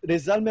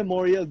Rizal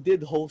Memorial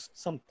did host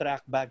some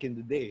track back in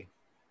the day.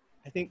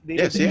 I think they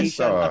did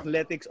Asian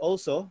athletics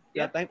also.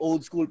 That time,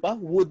 old school pa.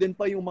 Wooden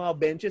pa yung mga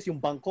benches, yung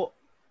bangko.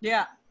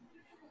 Yeah.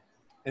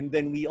 And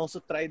then we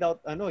also tried out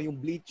yung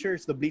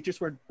bleachers. The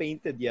bleachers weren't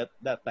painted yet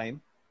that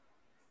time.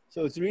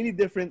 So it's really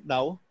different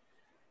now.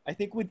 I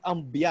think with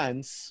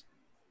ambiance,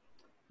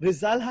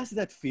 Rizal has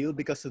that feel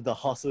because of the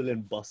hustle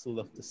and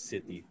bustle of the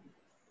city,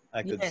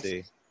 I could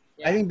say.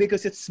 Yeah. I think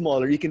because it's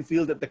smaller, you can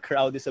feel that the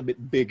crowd is a bit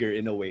bigger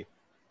in a way.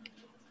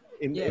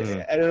 I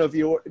don't know if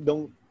you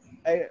don't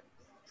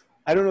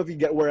I don't know if you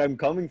get where I'm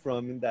coming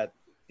from in that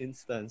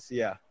instance.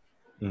 Yeah.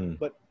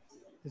 But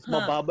it's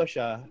mababa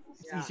siya.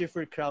 It's easier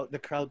for the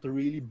crowd to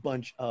really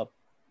bunch up.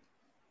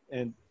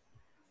 And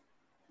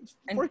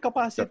for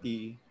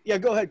capacity. Yeah,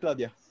 go ahead,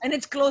 Claudia. And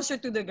it's closer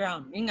to the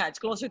ground. It's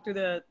closer to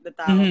the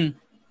town.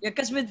 Yeah,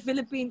 because with the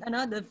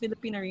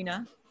Philippine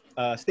Arena.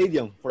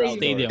 Stadium.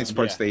 Stadium. It's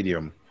sports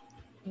stadium.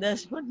 The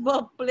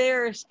football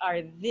players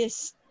are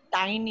this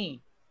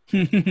tiny.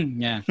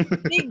 Yeah.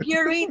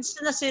 Figurines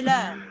na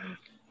sila.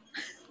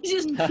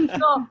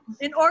 So,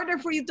 in order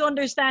for you to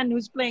understand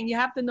who's playing, you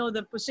have to know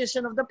the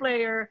position of the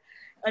player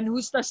and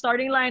who's the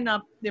starting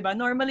lineup, diba?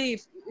 Normally,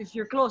 if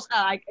you're close,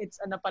 it's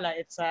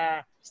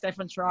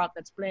Stefan Schrock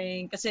that's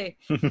playing. Kasi,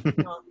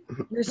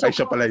 you're so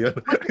siya pala yun.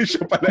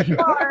 Siya pala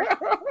yun.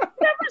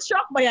 Stefan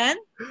Schrock ba yan?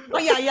 Oh,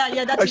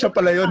 yeah. That's siya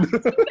pala yun.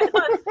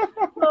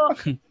 So,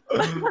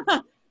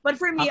 but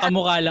for me,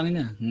 kakamukha lang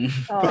niya.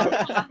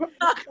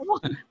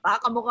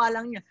 Kakamukha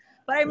lang niya.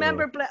 But I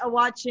remember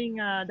watching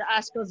the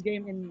Astros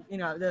game in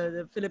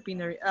the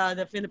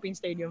Philippine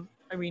Stadium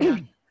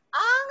Arena.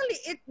 Ang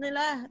liit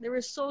nila. They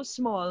were so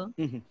small,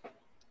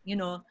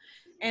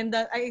 and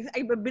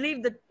I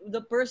believe that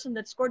the person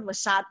that scored was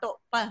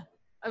Sato pa.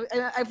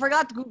 I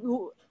forgot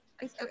who.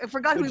 I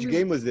forgot which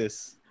game was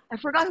this. I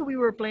forgot who we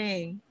were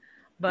playing,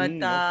 but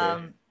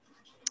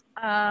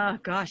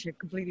gosh, I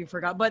completely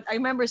forgot. But I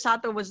remember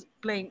Sato was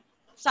playing.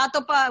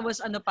 Sato pa was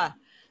pa.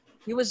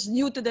 He was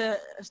new to the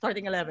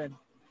starting 11.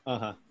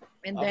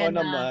 And then,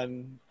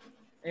 naman,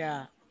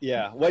 yeah.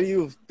 When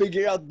you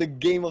figure out the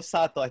game of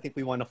Sato, I think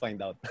we want to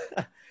find out.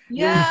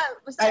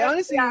 I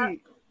honestly, I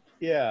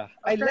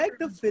like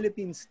the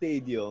Philippine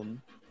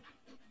Stadium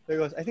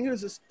because I think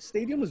the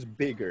stadium was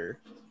bigger.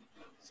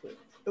 So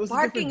it was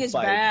parking is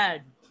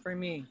bad for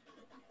me.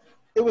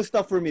 It was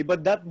tough for me,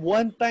 but that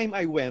one time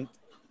I went,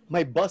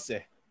 my bus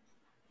there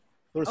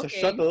was a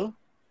shuttle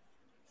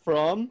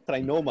from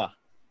Trinoma,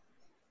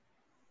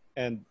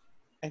 and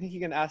I think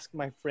you can ask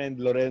my friend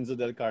Lorenzo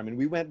Del Carmen.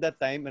 We went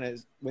that time, and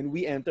when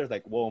we entered,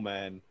 like, whoa,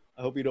 man,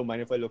 I hope you don't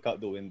mind if I look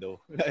out the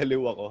window.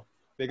 Naaliw ako.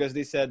 Because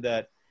they said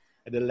that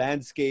the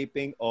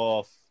landscaping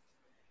of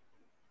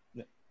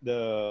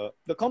the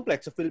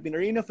complex of Philippine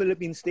Arena,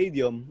 Philippine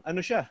Stadium,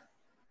 ano siya?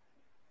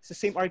 It's the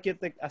same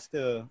architect as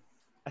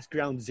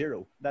Ground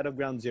Zero, that of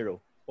Ground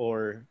Zero,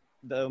 or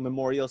the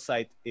memorial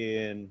site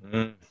in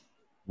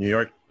New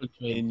York.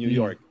 In New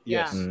York,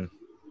 yes.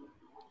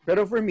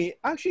 Pero for me,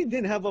 actually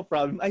didn't have a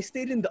problem. I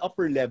stayed in the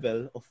upper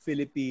level of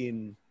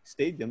Philippine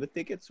Stadium. The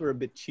tickets were a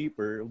bit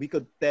cheaper. We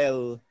could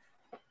tell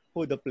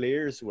who the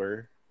players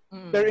were.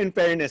 Pero in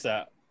fairness,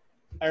 I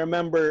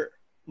remember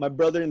my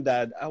brother and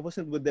dad, I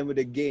wasn't with them with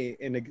a game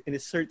in a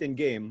certain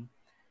game.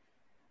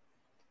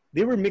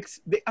 They were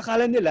mixed.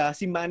 Akala nila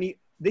si Manny,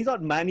 they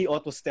thought Manny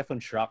Ott was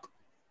Stefan Schrock.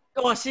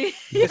 Oh, see?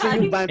 Kasi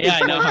yung vantage Yeah,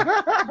 I know.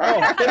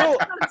 pero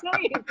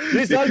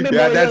Rizal Memorial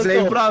Yeah, that's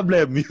a to.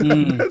 problem.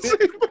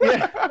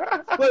 Yeah.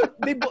 Well,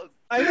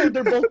 I know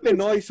they're both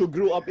Pinoys who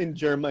grew up in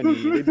Germany.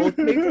 They both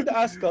played for the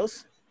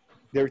Ascals.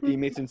 They're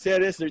teammates in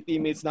Ceres. They're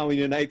teammates now in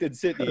United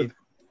City.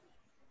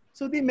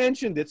 So they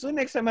mentioned it. So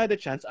next time I had a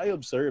chance, I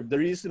observed the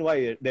reason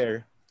why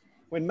there.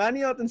 When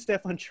Manny Ott and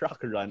Stefan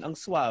Schrock run, ang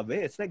suave.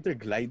 It's like they're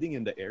gliding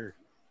in the air.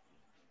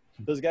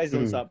 Those guys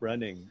don't stop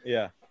running.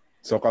 Yeah.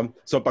 So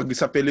pag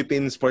sa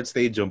Philippine Sports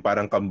Stadium,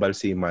 parang kambal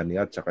si Manny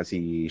at saka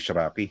si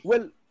Shraki.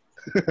 Well,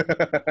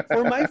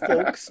 for my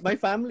folks, my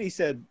family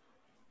said,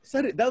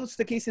 that was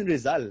the case in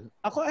Rizal.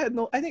 I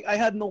think I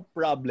had no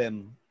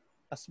problem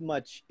as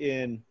much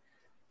in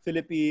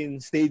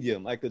Philippine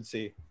Stadium, I could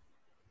say.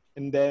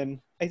 And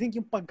then, I think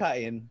yung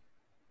pagkain,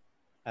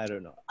 I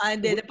don't know.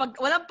 Hindi.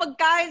 Walang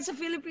pagkain sa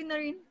Philippine na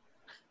rin.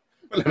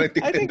 Wala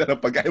nagtitinda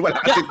ng pagkain. Wala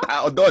kasing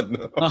tao doon.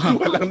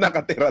 Walang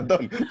nakatira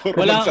doon.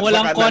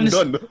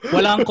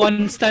 Walang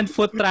constant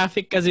foot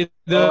traffic kasi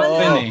doon.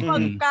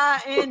 Walang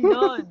pagkain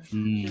doon.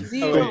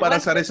 So, para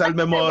sa Rizal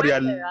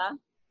Memorial,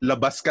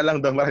 labas ka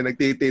lang doon marami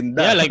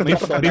nagtitinda. Yeah, like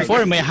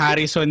before may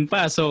Harrison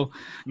pa. So,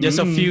 just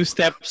a few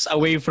steps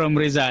away from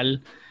Rizal,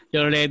 you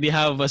already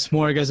have a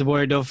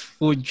smorgasbord of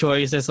food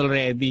choices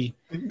already.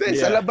 Hindi,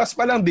 sa labas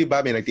pa lang, di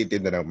ba? May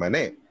nagtitinda ng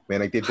mani. May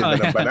nagtitinda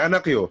ng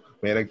banana Q.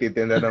 May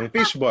nagtitinda ng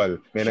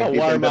fishball. May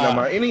nagtitinda ng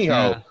mga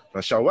inihaw.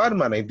 Ng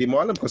shawarma na hindi mo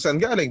alam kung saan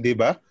galing, di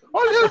ba?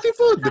 All healthy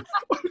food.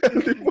 All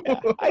healthy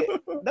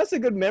food. That's a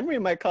good memory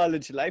in my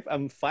college life.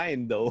 I'm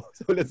fine though.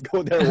 So let's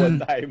go there one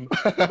time.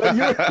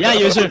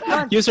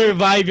 You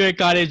survive your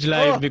college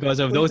life because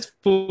of those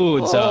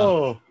foods.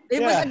 It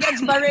was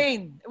against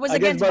Bahrain. It was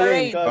against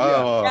Bahrain.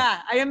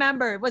 Yeah, I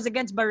remember. It was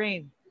against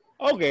Bahrain.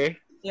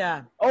 Okay.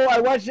 Yeah. Oh, I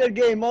watched that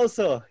game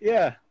also.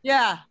 Yeah.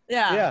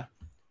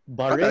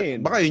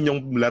 Bahrain. Baka yun yung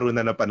laro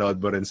na napanood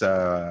mo rin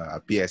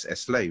sa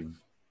PSS Live.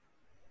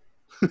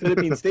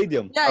 Philippine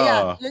Stadium.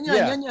 Yun.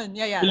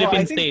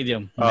 Philippine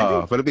Stadium.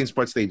 Philippine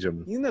Sports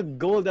Stadium. Yung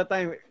nag-goal that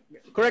time,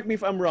 correct me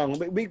if I'm wrong,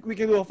 but we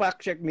can do a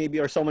fact check maybe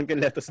or someone can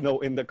let us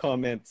know in the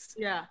comments.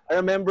 Yeah. I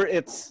remember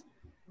it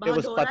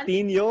was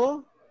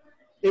Patino.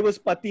 It was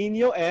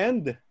Patino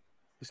and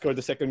who scored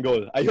the second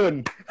goal?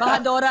 Ayun.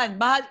 Bahadoran.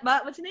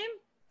 What's his name?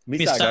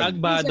 Misag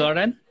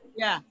Bahadoran?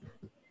 Yeah.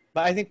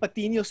 But I think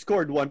Patino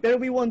scored one. Pero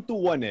we won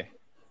 2-1 eh.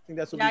 I think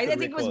that's what I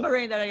think it was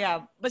Bahrain.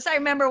 But I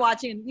remember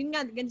watching. Yun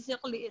nga, ganito siya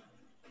kuliit.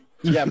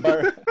 Yeah,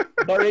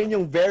 Bahrain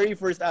yung very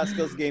first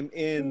Ascals game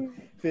in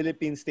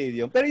Philippine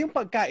Stadium. Pero yung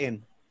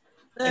pagkain,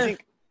 I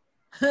think,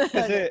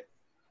 kasi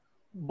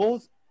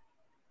both,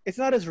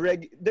 it's not as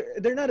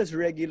they're not as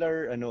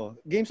regular,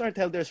 games aren't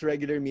held as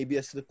regular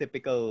maybe as the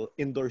typical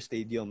indoor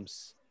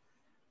stadiums.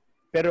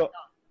 Pero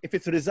if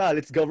it's Rizal,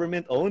 it's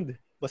government-owned.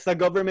 Basta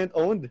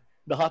government-owned,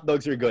 the hot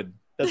dogs are good.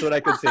 That's what I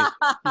could say.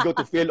 You go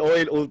to Phil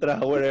Oil, Ultra,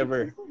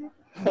 wherever.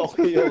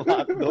 Okay yung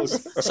hot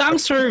dogs. Saan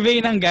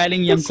survey nang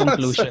galing yung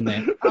conclusion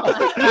eh?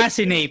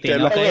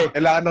 Fascinating, okay?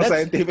 Kailangan ng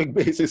scientific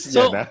basis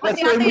So, yan, ha? That's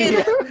for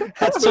me.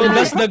 So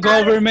does the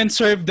government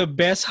serve the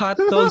best hot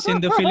dogs in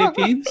the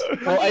Philippines?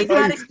 Oh, I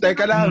think,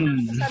 Teka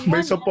lang.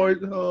 May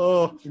support.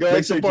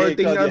 May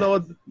supporting,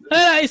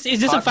 It's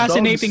just a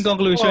fascinating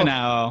conclusion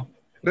now.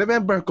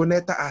 Remember,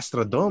 Cuneta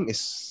Astrodome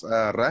is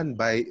run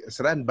by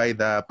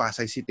the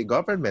Pasay City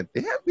government.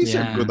 They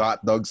serve good hot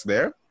dogs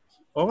there.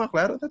 Oh, nga,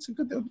 klaro. That's a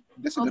good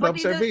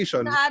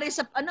observation. Yung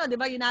sa, di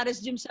ba? Yung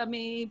Ares Gym sa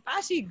may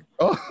Pasig.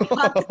 Oh.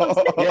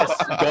 Yes,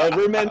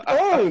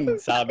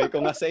 government-owned. Sabi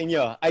ko nga sa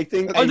inyo. I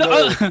think I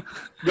know.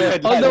 Go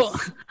ahead, Although,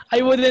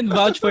 I wouldn't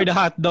vouch for the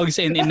hot dogs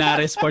in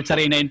Ares Sports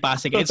Arena in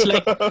Pasig. It's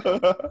like,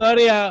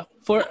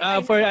 for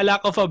a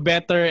lack of a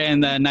better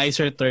and a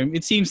nicer term,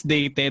 it seems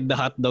dated, the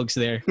hot dogs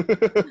there.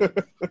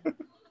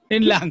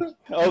 Yun lang.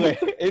 Okay,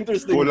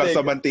 interesting. Kulang sa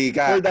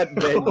mantika. For that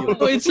venue.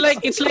 Oh, it's like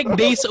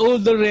days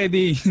old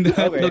already.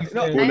 Okay.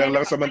 No, kulang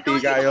lang sa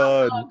mantika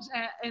yun.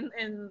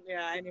 And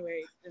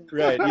anyway.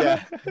 Right,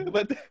 yeah.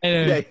 But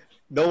yeah,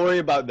 don't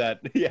worry about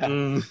that.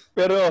 Yeah.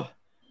 Pero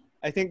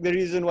I think the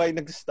reason why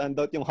nag-stand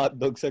out yung hot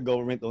dogs sa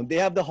government-owned, they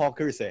have the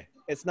hawkers eh.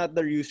 It's not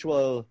the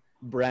usual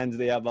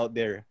brands they have out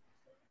there.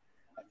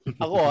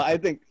 I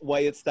think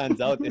why it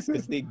stands out is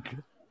because they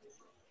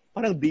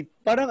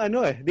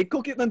they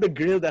cook it on the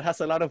grill that has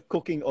a lot of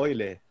cooking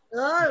oil eh.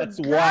 That's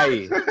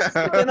why.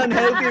 It's an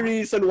unhealthy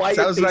reason why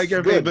Sounds it tastes like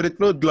your good. favorite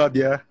food,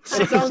 Claudia.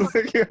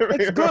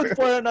 It's good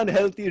for an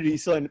unhealthy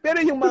reason. Pero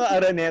yung mga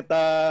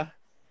Araneta,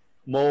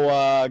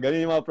 MOA,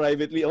 ganun yung mga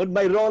privately owned,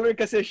 may roller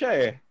kasi siya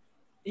eh.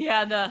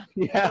 Yeah,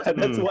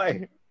 that's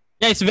why.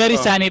 Yeah, it's very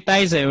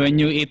sanitized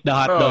when you eat the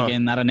hot dog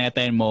in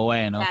Araneta and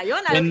MOA, Yeah,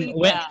 yun,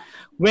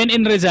 when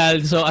in Rizal,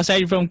 so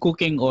aside from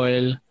cooking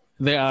oil,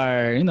 there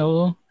are, you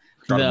know,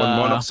 Carbon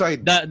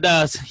monoxide.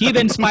 The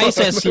hidden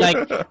spices like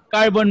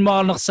carbon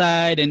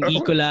monoxide and E.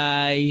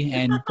 coli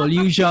and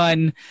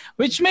pollution,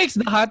 which makes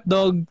the hot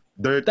dog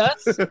Dirt.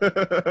 does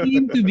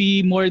seem to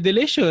be more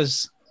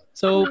delicious.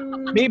 So,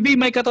 maybe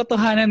may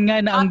katotohanan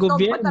nga na ang Hotdog ba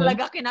gobyerno,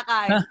 talaga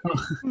kinakain?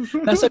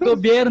 nasa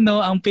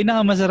gobyerno, ang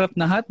pinakamasarap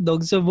na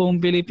hotdog sa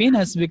buong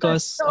Pilipinas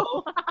because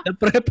the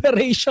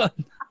preparation.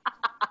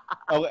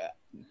 Okay.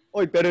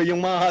 Oy, pero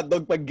yung mga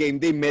hotdog pag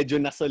game day, medyo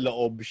nasa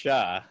loob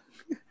siya.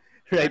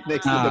 Right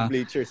next to the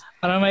bleachers.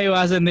 Para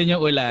maiwasan din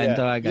yung ulan.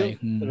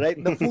 Right,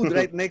 the food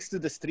right next to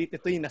the street,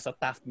 ito yung nasa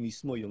Taft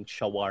mismo, yung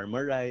shawarma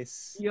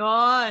rice.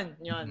 Yun.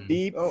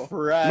 Deep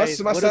fried.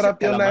 Mas masarap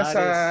yun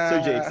nasa...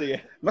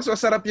 Sige. Mas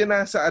masarap yun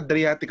nasa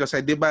Adriatico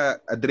side. Di ba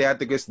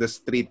Adriatico is the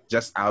street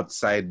just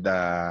outside the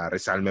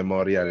Rizal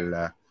Memorial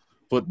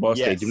Football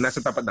Stadium.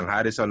 Nasa tapat ng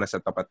Harrison, nasa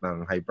tapat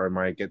ng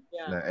hypermarket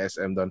na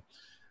SM doon.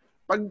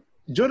 Pag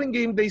during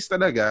game days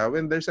talaga,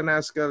 when there's an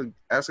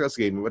ASCAL's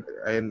game,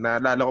 ay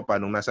naalala ko pa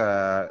nung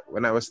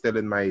when I was still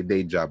in my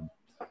day job,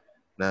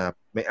 na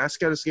may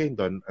ASCAL's game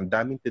doon, ang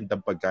daming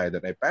tindang pagkain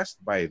doon. I passed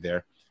by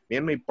there.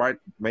 Me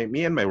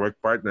and my work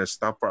partner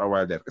stopped for a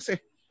while there kasi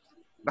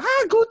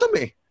nakakagutom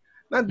eh.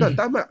 Nandun,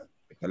 tama.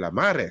 May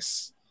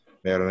calamares.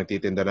 Meron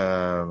nagtitinda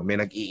may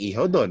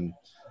nag-iihaw doon.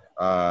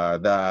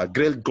 The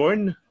grilled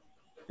corn,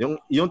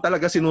 yung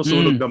talaga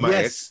sinusunog na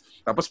mais,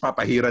 tapos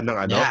papahiran ng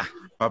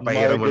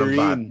papahiran mo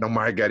ng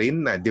margarine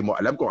na hindi mo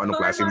alam kung anong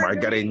klaseng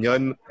margarine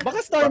yon.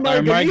 Baka star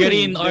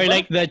margarine. Or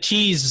like the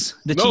cheese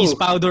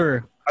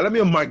powder. Alam mo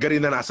yung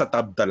margarine na nasa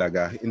tub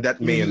talaga, in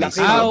that mayonnaise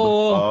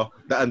tub.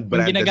 The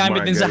unbranded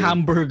ginagamit din sa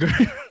hamburger.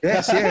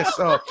 Yes.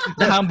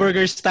 The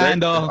hamburger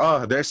stand.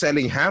 They're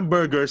selling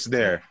hamburgers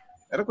there.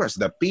 And of course,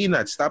 the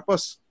peanuts.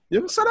 Tapos,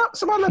 yung sa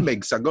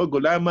malamig, sago,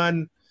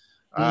 gulaman.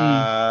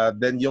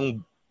 Then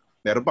yung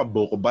meron pa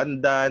buko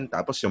bandan,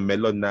 tapos yung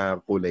melon na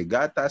kulay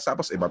gatas,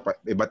 tapos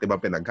iba't ibang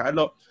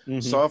pinaghalo,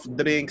 soft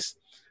drinks,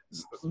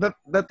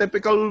 the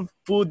typical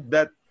food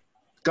that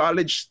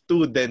college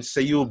students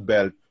sa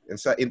U-Belt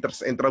and sa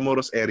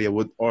Intramuros area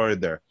would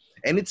order.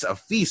 And it's a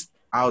feast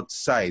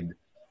outside.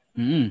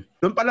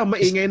 Doon pa lang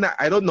maingay na,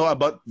 I don't know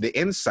about the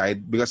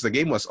inside because the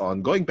game was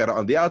ongoing, pero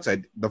on the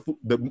outside,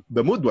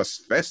 the mood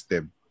was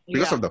festive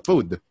because of the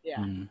food.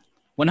 Yeah.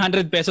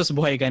 100 pesos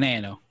buhay ka na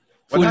eh, no?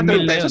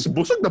 100 pesos,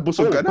 busog na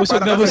ka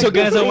na. Busog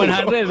ka na sa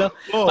 100. No?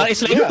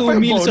 It's like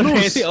 2 meals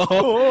already.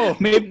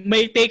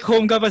 May take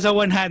home ka pa sa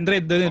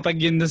 100 doon pag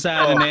yun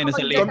sa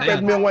sa late.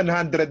 Compared mo yung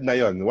 100 na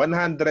yun.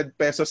 100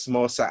 pesos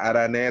mo sa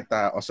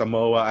Araneta o sa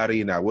MOA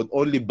Arena would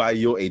only buy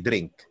you a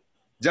drink.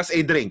 Just a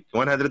drink.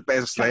 100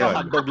 pesos na yun.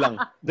 Hotdog lang.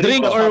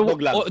 Drink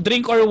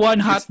or one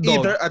hot dog.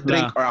 It's either a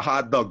drink or a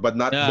hot dog, but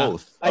not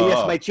both.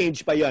 Yes, may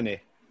change pa yun eh.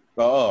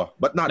 Oo,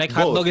 but not like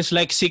both. Hot dog is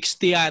like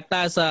 60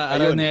 ata sa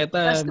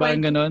Araneta.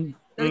 Parang ganun.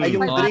 Ay,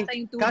 yung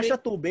drink, kasha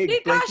tubig.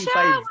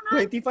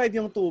 25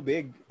 yung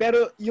tubig.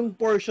 Pero yung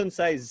portion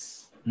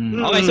size.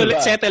 Okay, so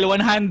let's settle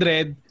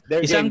 100.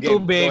 Isang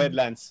tubig,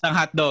 isang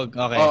hotdog.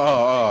 Okay.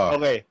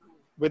 Okay.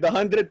 With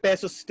 100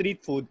 pesos street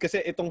food, kasi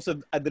itong sa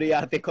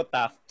Adriatico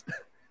Taft,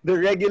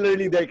 they're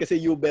regularly there kasi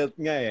U-Belt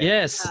nga eh.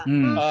 Yes.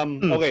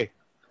 Okay.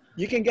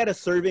 You can get a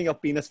serving of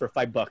peanuts for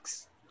 $5.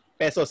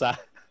 Pesos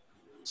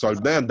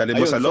Solve na yan. Dali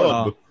mo sa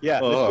loob. Yeah.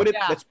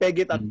 Let's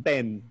peg it at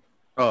 10.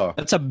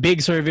 That's a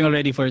big serving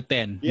already for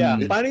 10. Yeah.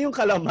 Paano yung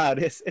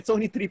calamares? It's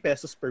only 3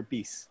 pesos per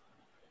piece.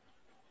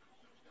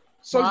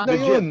 Solve na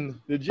yun.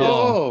 Legit.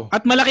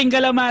 At malaking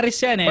calamares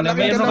yan eh.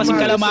 Meron kasi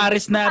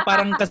calamares na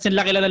parang kasi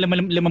laki lang na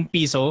 5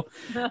 piso.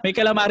 May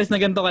calamares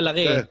na ganito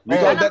kalaki.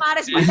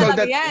 Calamares pa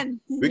talaga yan.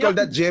 We call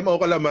that GMO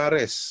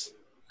calamares.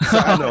 Sa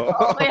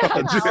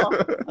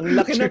Ang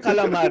laki ng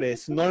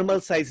calamares, normal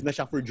size na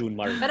siya for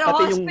Junmar. Pero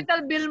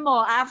hospital bill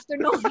mo, after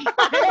no,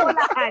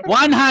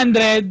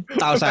 100,000.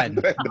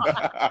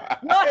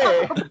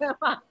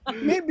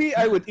 Maybe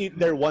I would eat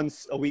there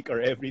once a week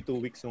or every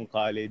 2 weeks ng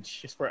college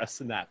just for a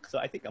snack. So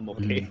I think I'm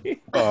okay.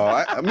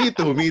 Me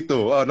too.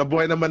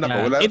 Nabuhay naman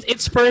ako.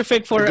 It's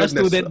perfect for a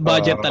student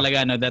budget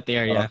talaga, no, that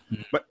area.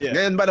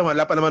 Ngayon ba naman,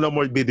 wala pa naman ng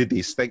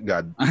morbidities. Thank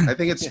God. I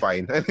think it's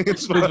fine.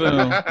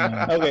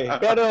 Okay,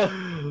 pero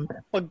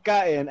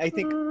pagkain, I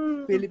think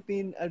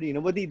Philippine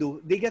Arena, what they do,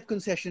 they get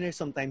concessionaires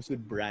sometimes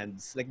with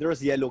brands. Like there was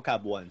Yellow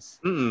Cab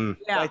once. So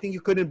I think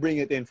you couldn't bring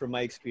it in from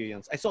my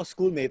experience. I saw a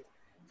schoolmate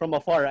from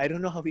afar. I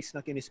don't know how he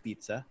snuck in his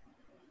pizza.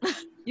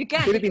 You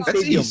can. Philippine That's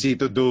Stadium. easy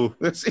to do.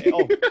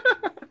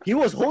 He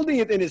was holding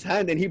it in his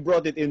hand and he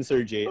brought it in,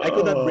 Sergey. I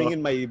could not bring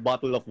in my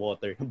bottle of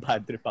water.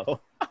 Bad trip ako.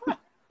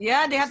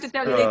 Yeah, they have to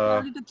tell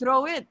you to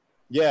throw it.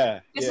 Yeah.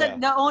 It's like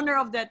the owner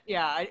of that,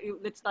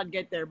 let's not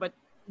get there, but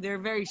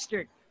they're very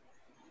strict.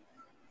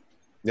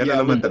 Yan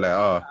na naman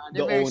talaga.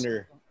 The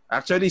owner.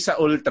 Actually, sa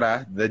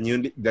Ultra, the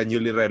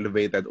newly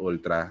renovated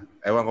Ultra,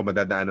 ewan ko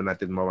madadaanan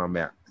natin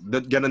mamaya.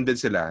 Ganon din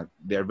sila.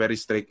 They're very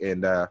strict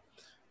in the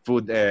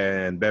food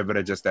and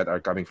beverages that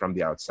are coming from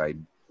the outside.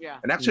 Yeah.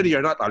 And actually,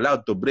 you're not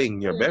allowed to bring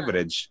your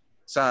beverage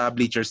sa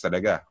bleachers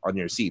talaga on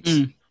your seats.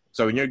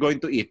 So when you're going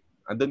to eat,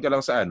 andun ka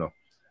lang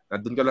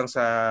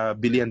sa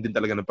bilihan din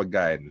talaga ng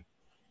pagkain.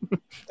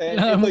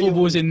 Kailangan mo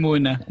ubusin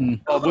muna.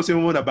 Ubusin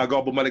mo muna bago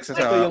ako bumalik sa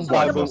Ito yung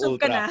bagong Busog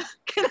ka na.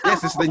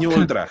 Yes, it's the new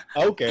Ultra.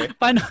 Okay.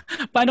 Paano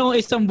kung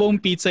isang buong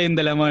pizza yung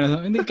dala mo?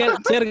 Hindi,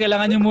 sir,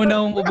 kailangan nyo muna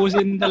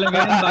ubusin talaga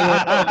yan bago.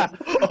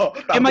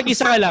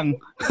 Mag-isa ka lang.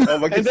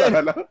 Mag-isa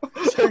ka lang.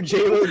 Sir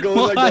Jay will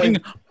go like,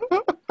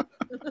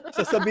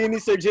 sasabihin ni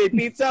Sir Jay,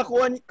 pizza,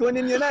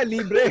 kunin nyo na,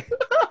 libre.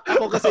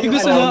 Ako kasi yung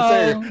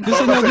announcer.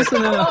 Gusto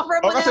na.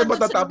 Kasi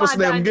matatapos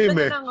na yung game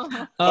eh.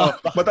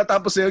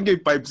 Matatapos na yung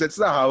game, 5 sets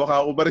na,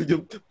 hawak-hawak pa rin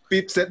yung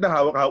 5th set na,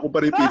 hawak-hawak pa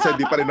rin pizza,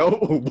 hindi pa rin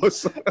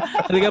nauubos.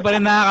 Hindi ka pa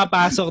rin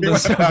nakakapasok doon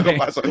sa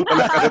nakakapasok.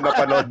 Wala ka rin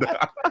napanood.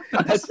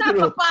 That's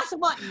true. Papasok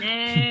mo.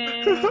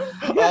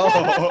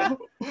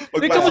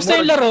 Hindi, kamusta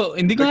yung laro?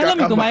 Hindi ko alam,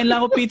 kumain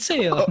lang ako pizza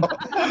eh.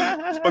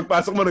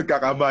 Pagpasok mo,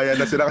 nagkakamayan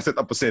na sila kasi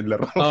tapos yung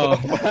laro.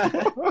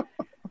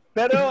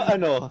 Pero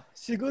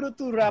siguro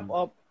to wrap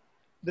up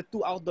the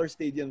 2 outdoor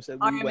stadiums that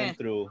we went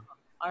through.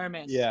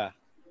 RMS. Yeah.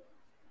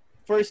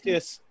 First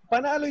is,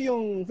 panalo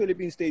yung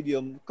Philippine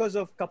Stadium because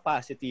of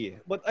capacity.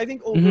 But I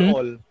think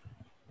overall,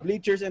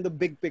 bleachers and the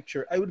big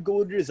picture, I would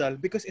go with Rizal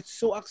because it's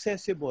so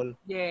accessible.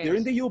 Yes. You're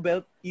in the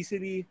U-Belt,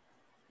 easily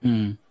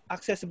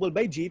accessible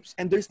by jeeps,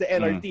 and there's the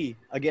LRT.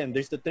 Again,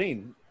 there's the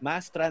train.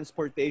 Mass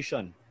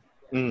transportation.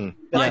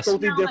 That's a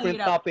totally different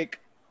topic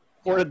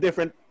for a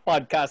different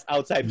podcast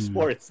outside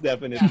sports,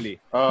 definitely.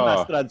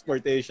 Mass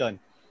transportation.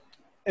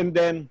 And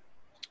then,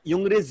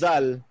 yung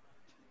Rizal,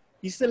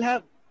 you still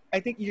have, I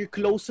think you're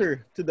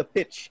closer to the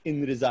pitch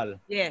in Rizal.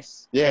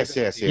 Yes. Yes.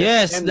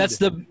 Yes, that's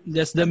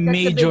the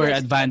major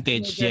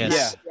advantage.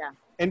 Yes. Yeah.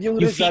 And yung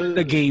You Rizal, feel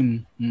the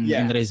game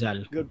in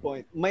Rizal. Good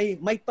point.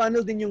 May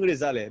tunnel din yung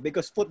Rizal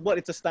because football,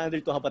 it's a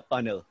standard to have a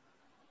tunnel.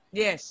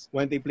 Yes.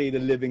 When they play the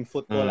Living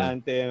Football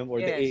Anthem or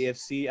the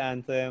AFC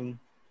Anthem,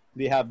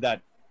 they have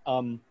that.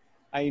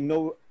 I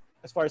know,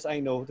 as far as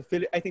I know,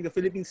 I think the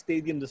Philippine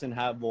Stadium doesn't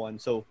have one.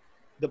 So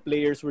the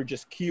players were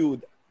just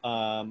queued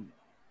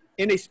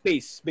in a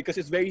space because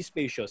it's very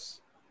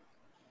spacious.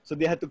 So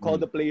they had to call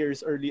the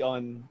players early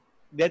on.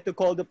 They had to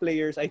call the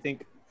players, I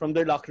think, from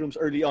their locker rooms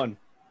early on.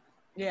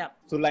 Yeah.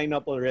 To line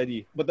up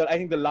already. But I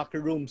think the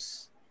locker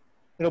rooms,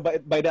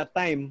 by that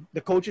time,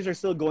 the coaches are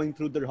still going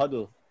through their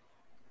huddle.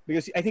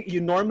 Because I think you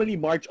normally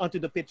march onto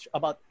the pitch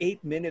about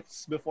 8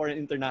 minutes before an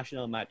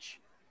international match.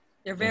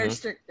 They're very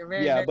strict. They're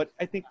very but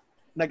I think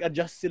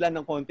nag-adjust sila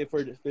ng konti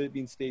for the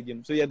Philippine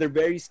Stadium. So they're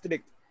very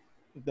strict.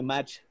 The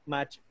match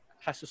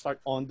has to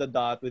start on the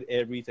dot with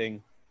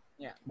everything.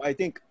 Yeah. But I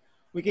think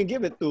we can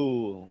give it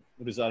to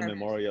Rizal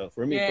Memorial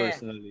for me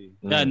personally.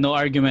 Yeah, no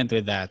argument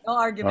with that. No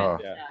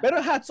argument.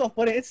 Pero hats off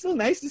pa rin. It's still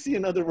nice to see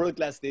another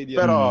world-class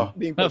stadium. Pero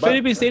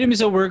Philippine Stadium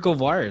is a work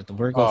of art,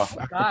 work of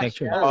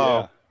architecture.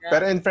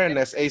 Pero in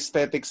fairness,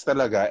 aesthetics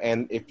talaga,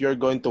 and if you're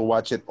going to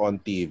watch it on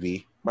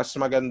TV, mas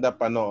maganda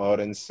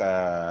panoorin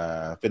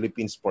sa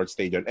Philippine Sports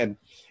Stadium. And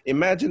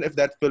imagine if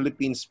that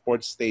Philippine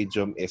Sports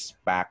Stadium is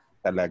packed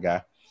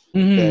talaga.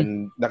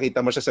 Then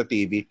nakita mo siya sa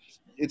TV.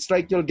 It's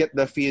like you'll get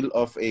the feel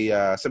of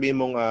a,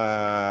 sabihin mong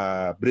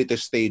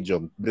British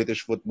stadium,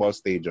 British football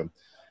stadium.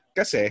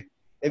 Kasi,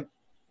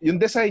 yung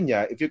design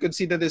niya, if you could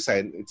see the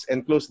design, it's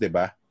enclosed, di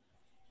ba?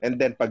 And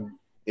then,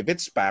 if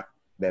it's packed,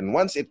 then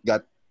once it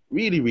got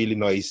really, really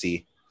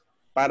noisy,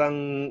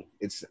 parang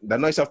it's the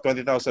noise of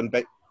 20,000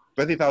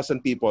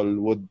 people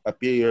would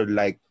appear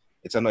like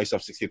it's a noise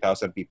of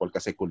 60,000 people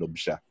kasi kulob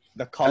siya.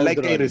 The cauldron.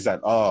 Like kay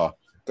Rizal.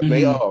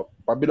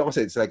 Pabilo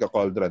kasi it's like a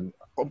cauldron.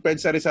 Compared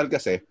sa Rizal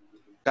kasi,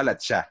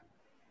 kalat siya.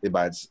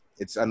 Diba?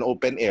 It's an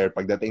open air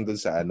pagdating dun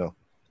sa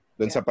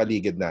sa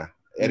paligid na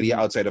area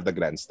outside of the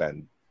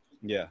grandstand.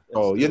 Yeah.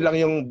 So, yun lang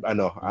yung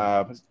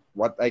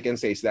what I can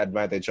say is the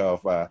advantage of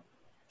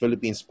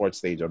Philippine Sports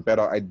Stadium.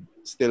 Pero I'd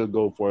still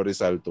go for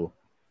Rizal too.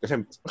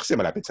 Kasi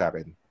malapit sa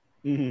akin.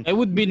 It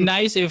would be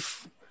nice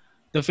if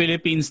the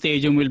Philippine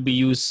Stadium will be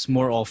used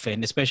more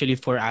often, especially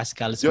for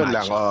Ascal's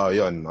match.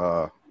 Yun.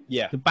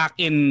 Yeah. To pack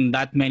in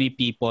that many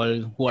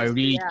people who are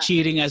really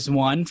cheering as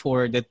one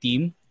for the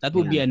team, that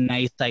would be a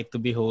nice sight to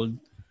behold.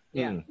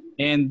 Yeah.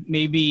 And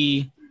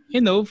maybe,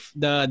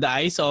 the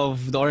eyes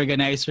of the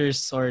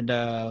organizers or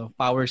the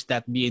powers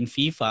that be in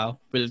FIFA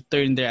will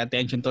turn their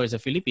attention towards the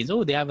Philippines.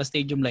 Oh, they have a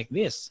stadium like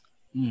this.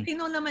 They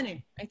know naman eh.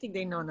 I think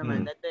they know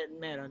naman that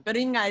meron. Pero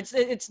yun nga,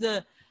 it's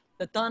the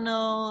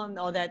tunnel and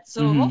all that.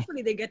 So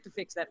hopefully they get to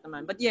fix that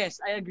naman. But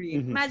yes, I agree.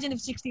 Imagine if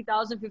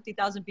 60,000,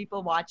 50,000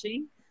 people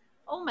watching.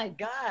 Oh my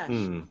gosh.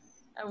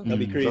 That'd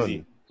be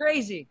crazy.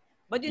 Crazy.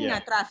 But yun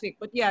nga, traffic.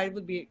 But yeah, it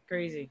would be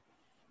crazy.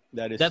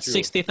 That's true.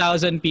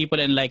 60,000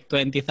 people and like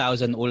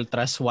 20,000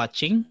 ultras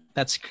watching.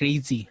 That's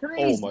crazy.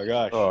 Oh my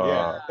gosh.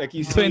 Yeah. Like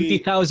you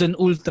see 20,000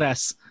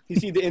 ultras. You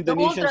see the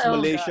Indonesians,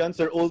 Malaysians,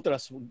 they're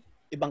ultras.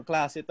 Ibang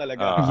klase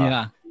talaga.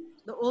 Yeah.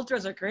 The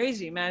ultras are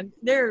crazy, man.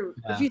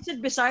 If you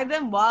sit beside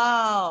them,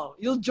 wow.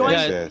 You'll join.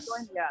 Yes.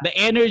 The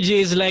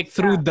energy is like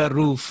through the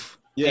roof.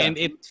 Yeah. And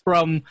it's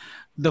from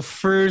the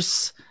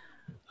first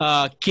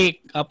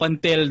kick up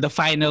until the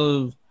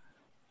final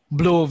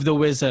blow of the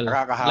whistle.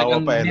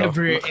 Nakakahawa pa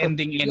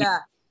never-ending energy.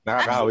 Yeah.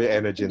 Nakakahawa yung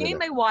energy the game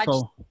nila. I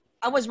watched,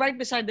 I was right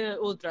beside the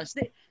ultras.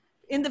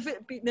 in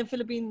the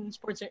Philippine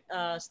Sports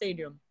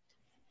Stadium.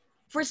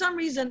 For some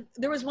reason,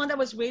 there was one that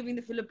was waving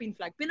the Philippine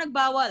flag.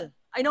 Pinagbawal.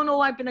 I don't know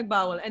why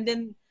pinagbawal. And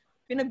then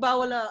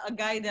pinagbawal a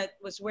guy that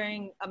was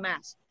wearing a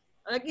mask.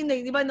 Like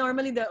di ba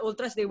normally the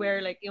ultras they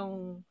wear like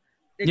yung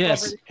they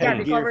Yes.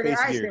 cover their Face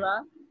eyes, gear. di ba?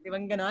 Di ba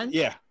ganon?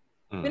 Yeah.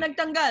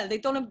 Pinagtanggal. They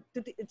told him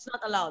it's not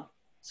allowed.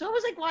 So I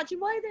was like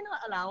watching, why are they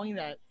not allowing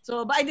that?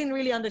 So, but I didn't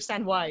really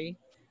understand why.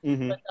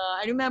 Mm-hmm. But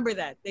I remember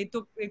that they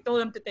told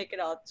him to take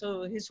it out.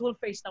 So his whole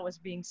face now was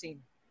being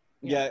seen.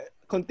 Yeah,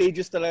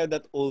 contagious talaga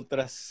that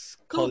ultras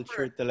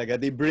culture talaga.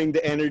 They bring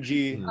the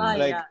energy.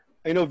 Like,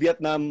 I know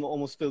Vietnam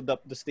almost filled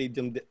up the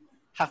stadium,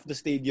 half the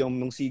stadium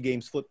nung SEA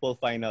Games football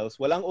finals.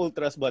 Walang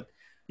ultras, but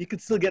you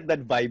could still get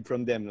that vibe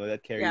from them, no,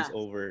 that carries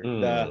over.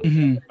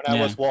 When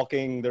I was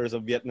walking, there was a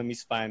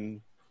Vietnamese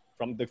fan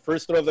from the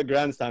first row of the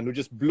grandstand who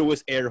just blew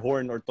his air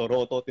horn or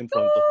torotot in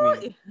front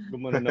of me.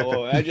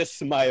 I just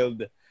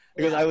smiled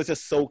because I was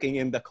just soaking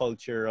in the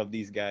culture of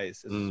these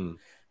guys.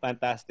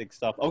 Fantastic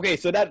stuff. Okay,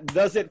 so that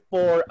does it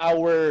for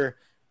our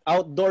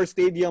outdoor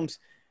stadiums.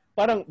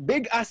 Parang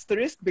big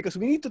asterisk because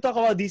we need to talk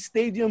about these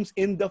stadiums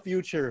in the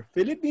future.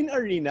 Philippine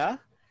Arena,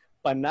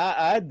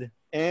 Panaad,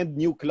 and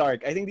New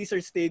Clark. I think these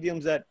are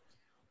stadiums that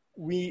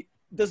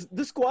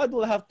the squad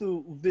will have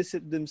to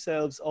visit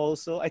themselves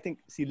also. I think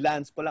si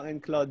Lance pa lang and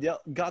Claudia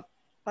got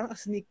parang a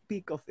sneak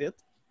peek of it.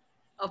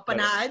 Of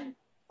Panaad?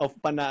 Of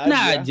Panaad,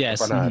 Panaad,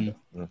 yes. Panaad.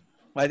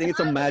 I think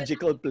it's a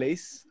magical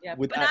place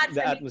with the Panaad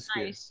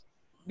atmosphere. nice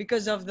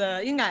because of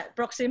the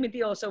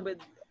proximity also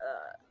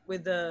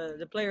with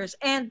the players.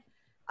 And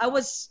I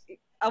was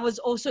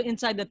also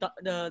inside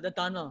the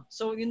tunnel.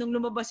 So nung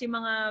lumabas yung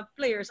mga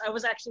players, I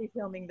was actually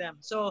filming them.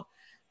 So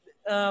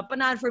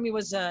Panaad for me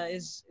was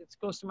it's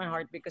close to my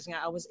heart because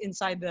I was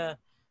inside the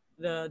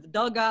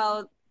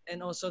dugout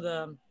and also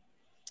the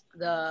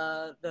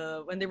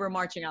when they were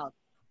marching out,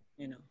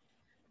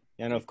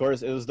 And of course,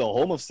 it was the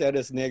home of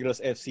Ceres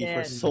Negros FC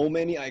for so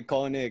many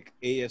iconic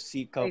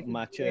AFC Cup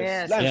matches.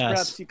 Yes. Lance,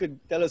 perhaps you could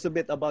tell us a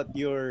bit about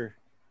your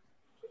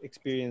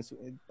experience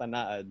with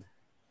Panaad.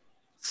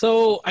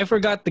 So, I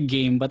forgot the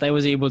game, but I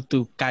was able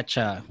to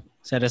catch a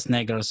Ceres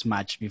Negros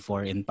match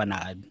before in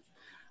Panaad.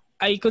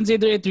 I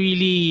consider it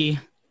really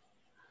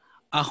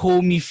a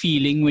homey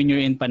feeling when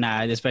you're in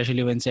Panaad,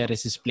 especially when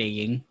Ceres is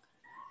playing.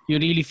 You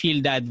really feel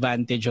the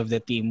advantage of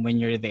the team when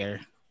you're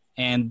there.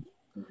 And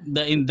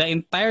the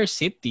entire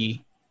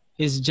city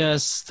is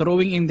just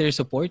throwing in their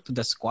support to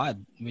the squad,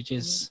 which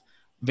is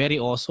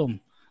very awesome.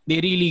 They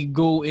really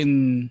go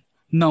in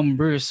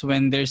numbers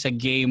when there's a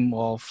game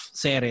of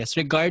Ceres,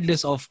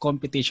 regardless of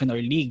competition or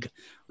league,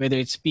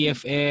 whether it's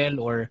PFL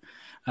or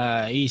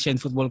Asian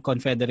Football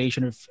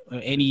Confederation or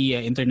any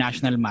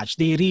international match.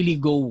 They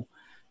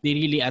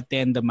really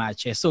attend the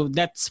matches. So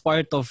that's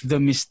part of the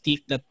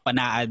mystique that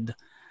Panaad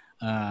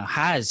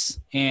has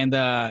and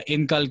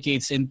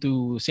inculcates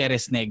into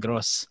Ceres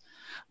Negros.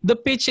 The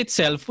pitch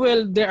itself,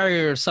 well, there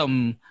are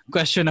some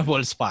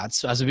questionable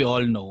spots, as we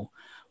all know.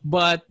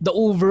 But the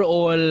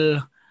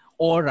overall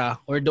aura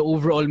or the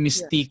overall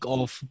mystique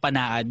of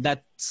Panaad,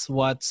 that's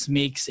what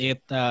makes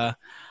it a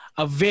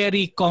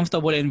very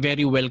comfortable and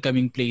very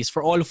welcoming place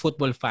for all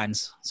football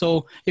fans.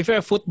 So if you're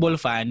a football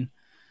fan,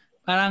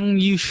 parang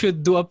you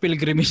should do a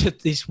pilgrimage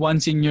at least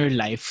once in your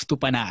life to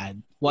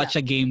Panaad. Watch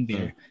a game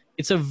there.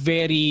 It's a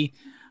very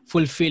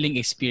fulfilling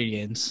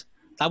experience.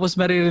 Tapos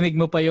maririnig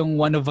mo pa yung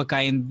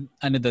one-of-a-kind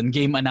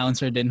game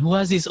announcer din who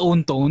has his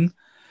own tone.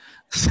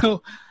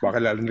 So,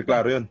 Bakit lalo ni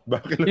Claro yun?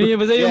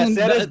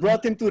 Ceres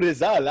brought him to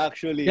Rizal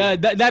actually. Yeah,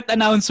 that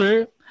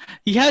announcer,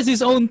 he has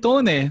his own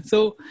tone eh.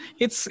 So,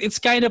 it's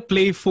kind of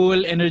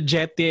playful,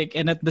 energetic,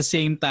 and at the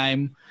same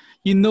time,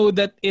 you know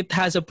that it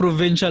has a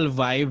provincial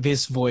vibe,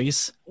 his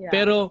voice. Yeah.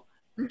 Pero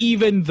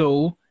even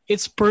though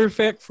it's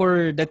perfect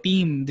for the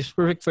team, it's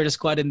perfect for the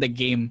squad in the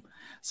game.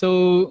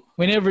 So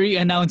whenever he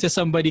announces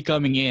somebody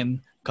coming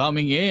in,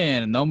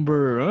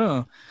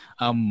 number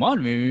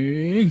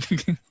morning.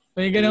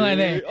 May ganun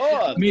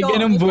may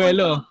ganung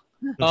buwelo.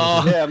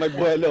 Yeah, may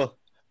buwelo.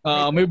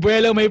 May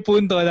buwelo, may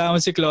punto, tama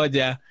si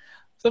Claudia.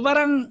 So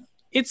parang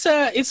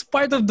it's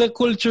part of the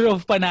culture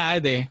of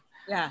Panaad eh.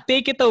 Yeah.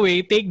 Take it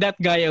away, take that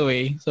guy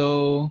away.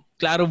 So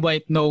Claro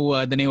might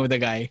know the name of the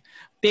guy.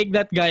 Take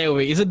that guy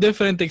away. It's a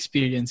different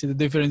experience. It's a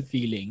different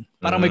feeling.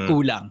 Parang may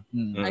kulang.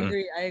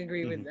 I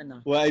agree with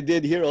Well, I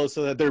did hear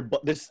also that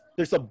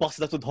there's a bus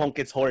that would honk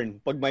its horn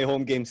pag my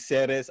home game,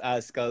 Ceres,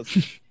 Ascals.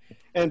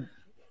 And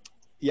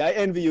yeah, I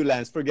envy you,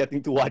 Lance, for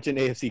getting to watch an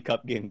AFC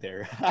Cup game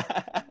there.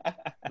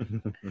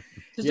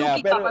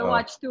 Suzuki Cup, I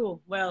watched too.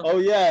 Well, oh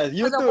yeah,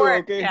 you too.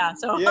 Okay. Yeah,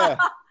 so yeah.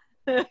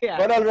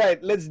 But all right,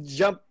 let's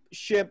jump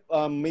ship.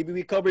 Maybe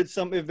we covered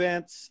some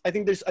events. I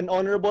think there's an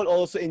honorable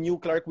also in New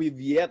Clark.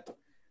 We've yet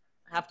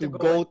have to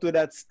go to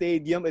that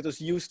stadium. It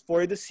was used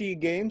for the SEA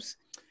Games.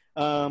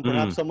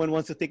 Perhaps someone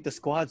wants to take the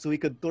squad so we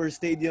could tour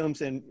stadiums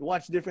and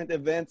watch different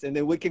events, and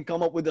then we can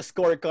come up with a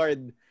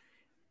scorecard.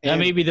 Yeah,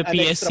 maybe the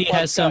PSC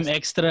has some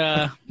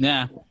extra.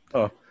 Yeah.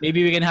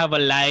 Maybe we can have a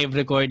live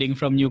recording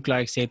from New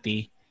Clark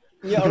City.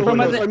 Yeah, or, From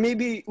or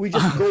maybe we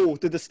just go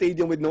to the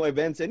stadium with no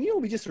events, and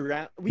we just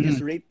just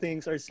rate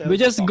things ourselves. We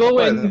just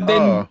go and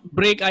then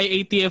break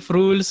IATF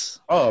rules.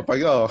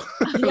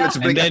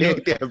 Let's break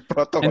IATF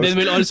protocols. And then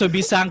we'll also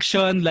be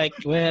sanctioned like,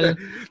 well,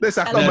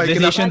 the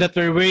decision that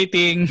we're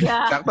waiting.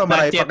 Sakto,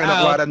 marami pa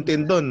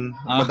kina-quarantine doon.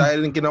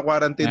 Madaling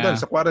kina-quarantine doon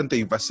sa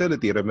quarantine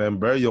facility,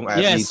 remember? Yung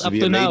athletes yes, up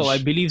village. to now. I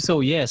believe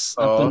so, yes.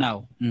 Up to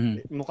now.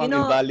 Mukhang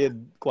invalid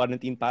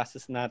quarantine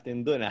passes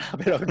natin doon.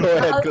 Pero go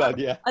ahead,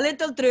 Claudia. A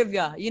little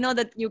trivia. You know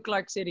that New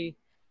Clark City,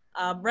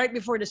 right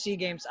before the SEA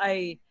Games,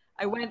 I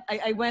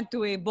went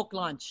to a book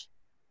launch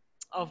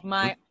of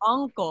my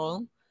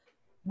uncle,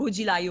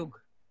 Buji Layug.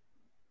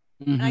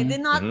 And I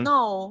did not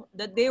know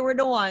that they were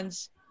the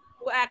ones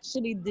who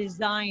actually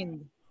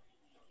designed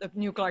the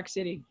New Clark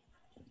City.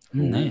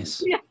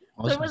 Nice. Yeah.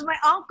 Awesome. So it was my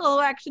uncle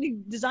who actually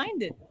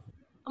designed it.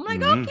 I'm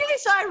like, okay,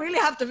 so I really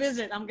have to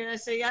visit. I'm gonna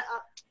say, I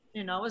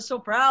was so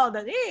proud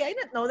that I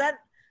didn't know that.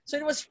 So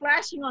it was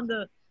flashing on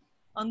the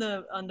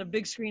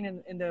big screen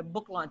in the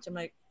book launch. I'm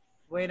like,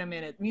 wait a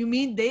minute, you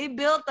mean they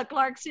built the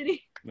Clark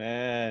City?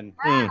 Man.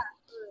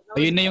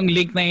 Ayun na yung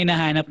link na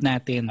hinahanap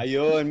natin.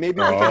 Ayun, maybe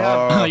we can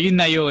have... Yun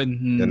na yun.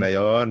 Yun na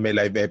yun. May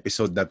live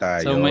episode na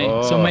tayo.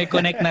 So may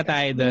connect na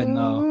tayo doon.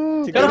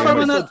 Siguro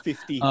episode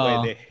 50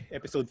 pwede.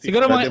 Episode 50.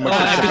 Siguro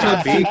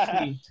episode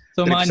 50.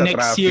 So mga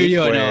next year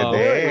yun.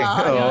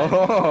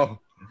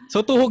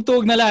 So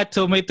tuhog-tuhog na lahat.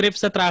 So may trip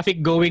sa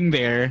traffic going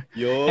there.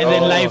 And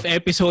then live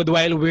episode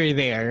while we're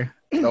there.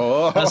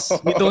 Tapos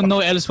we don't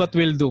know else what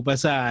we'll do pa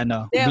sa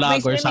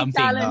vlog or something.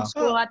 Challenge,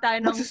 kuha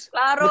tayo ng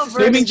klaro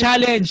swimming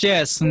challenge,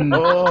 yes.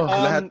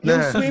 Lahat na.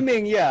 Yung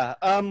swimming, yeah.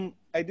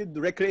 I did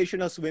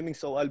recreational swimming,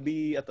 so I'll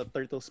be at a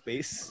turtle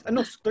space.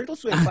 No, turtle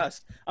swim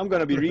fast. I'm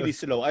gonna be really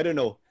slow. I don't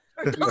know.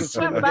 Turtle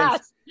swim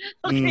fast.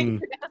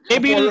 Okay.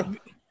 Maybe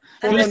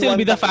we'll still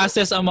be the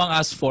fastest among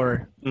us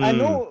four. I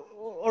know.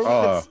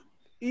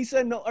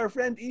 Our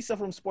friend Isa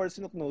from Sports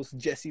Nook knows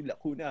Jesse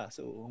Lacuna.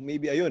 So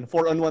maybe ayun,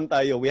 4-on-1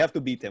 tayo. We have to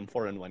beat him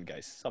 4-on-1,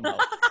 guys. Somehow.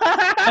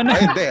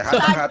 Hindi,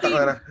 hatak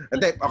na.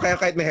 Hindi, okay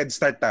kahit may head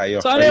start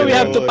tayo. So we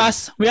have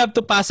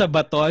to pass a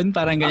baton,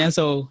 parang ganyan.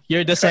 So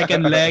you're the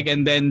second leg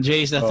and then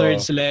Jay's the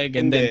third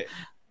leg and then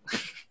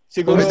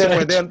siguro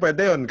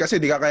pwede yun. Kasi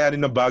di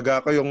kakayanin na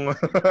baga ko yung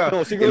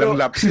ilang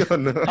laps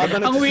yun.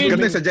 Ang weird.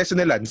 Ganda yung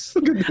suggestion ni Lance.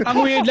 Ang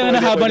weird lang na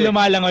habang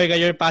lumalangoy ka,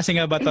 you're passing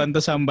a baton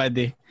to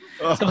somebody.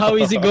 So how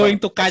is he going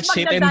to catch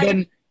it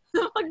and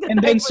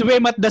then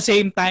swim at the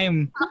same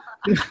time?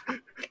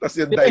 Tapos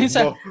yung dive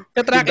mo.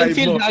 Sa track and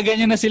field,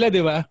 nakaganyan na sila, di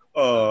ba?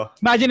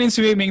 Imagine in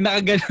swimming,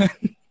 nakaganon.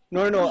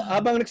 No.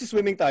 Habang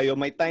nagsiswimming tayo,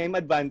 may time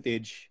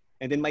advantage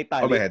and then may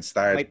tali. May head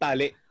start. May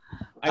tali.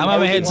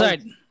 May head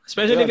start.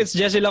 Especially if it's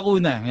Jesse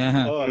Lacuna.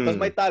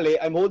 Tapos may tali.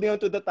 I'm holding on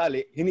to the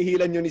tali.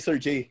 Hinihilan yun ni Sir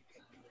J.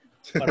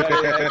 Para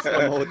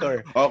extra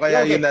motor.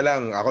 Kaya yun na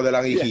lang. Ako na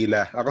lang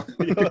ihila. Tapos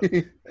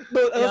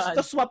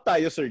swap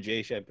tayo, Sir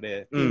J,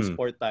 syempre. Team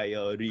sport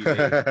tayo, relay.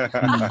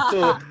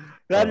 So,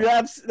 that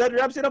wraps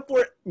it up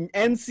for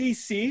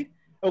NCC.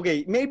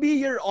 Okay,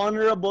 maybe your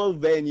honorable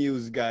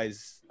venues,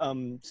 guys.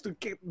 Just to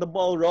keep the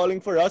ball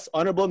rolling for us,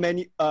 honorable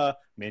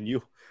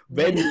venue.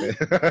 Gutom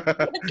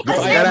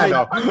ka na,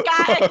 no?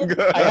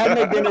 I had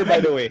my dinner, by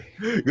the way.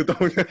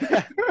 Gutom ka.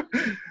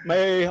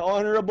 My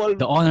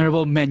The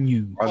honorable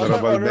menu.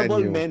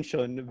 Honorable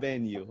mention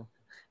venue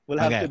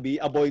will have to be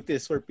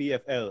Aboitiz for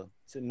PFL.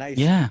 It's a nice,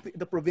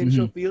 the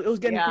provincial feel. It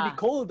was getting pretty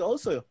cold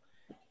also.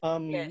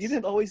 You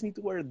didn't always need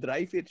to wear a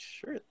dry fit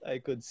shirt, I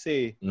could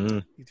say.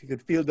 You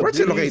could feel the breeze. Where's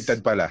it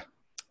located pala?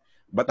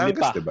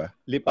 Batangas, diba?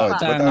 Lipa.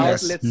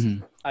 Batangas. Outlets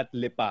at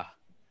Lipa.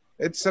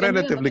 It's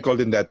relatively cold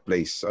in that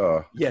place.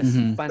 Yes,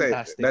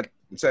 fantastic.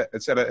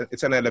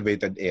 It's an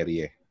elevated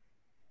area.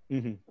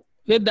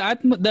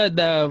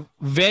 The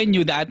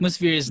venue, the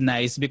atmosphere is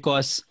nice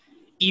because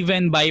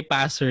even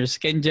bypassers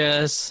can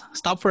just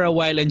stop for a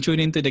while and tune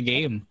into the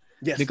game.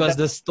 Yes, because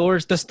the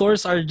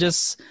stores are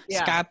just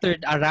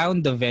scattered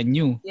around the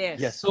venue.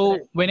 Yes. So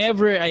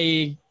whenever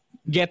I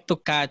get to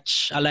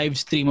catch a live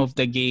stream of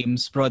the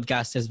games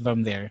broadcasted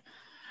from there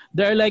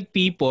are like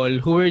people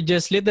who are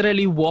just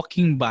literally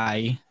walking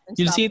by.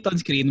 You'll see it on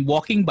screen,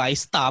 walking by,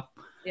 stop,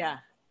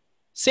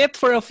 sit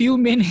for a few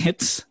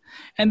minutes,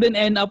 and then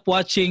end up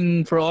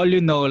watching, for all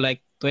you know,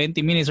 like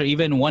 20 minutes or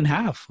even one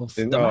half of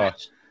the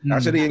match.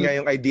 Actually, yun nga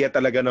yung idea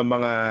talaga ng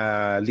mga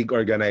league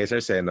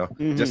organizers, no?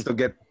 Just to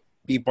get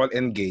people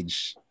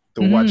engaged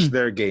to watch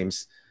their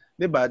games.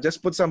 Diba? Just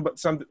put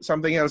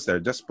something else there.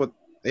 Just put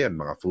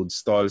mga food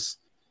stalls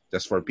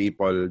just for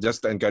people,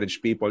 just to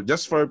encourage people,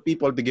 just for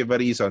people to give a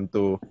reason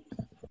to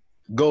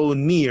go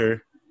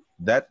near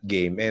that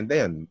game, and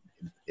then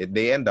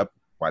they end up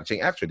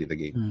watching actually the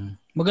game.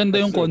 Maganda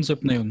yung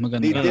concept na yun.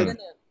 Maganda.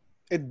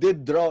 It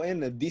did draw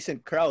in a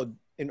decent crowd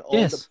in all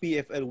the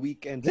PFL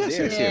weekends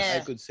there. Yes.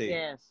 I could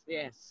say.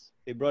 Yes.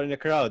 They brought in a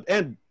crowd,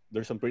 and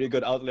there's some pretty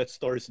good outlet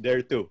stores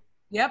there too.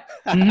 Yep.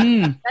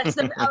 That's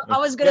I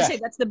was gonna say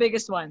that's the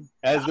biggest one.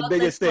 That's the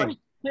biggest thing.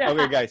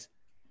 Okay, guys.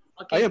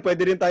 Ayun,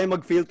 pwede rin tayo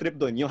mag-field trip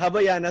doon. Yung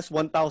Havaianas,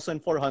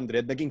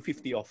 1,400, naging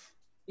 50 off.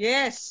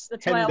 Yes,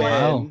 that's and why I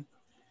want.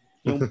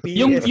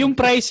 Yung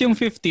price yung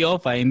 50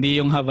 off hindi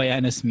yung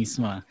Havaianas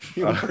mismo.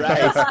 Yung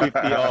price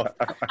 50 off.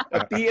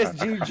 A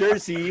PSG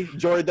jersey,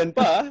 Jordan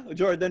pa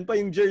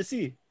yung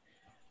jersey.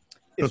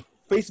 Its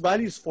face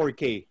value is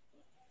 4K.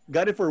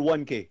 Got it for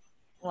 1K.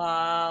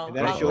 Wow. And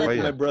then I showed it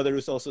to my brother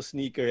who's also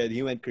sneakerhead.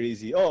 He went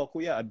crazy. Oh,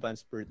 kuya,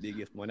 advance birthday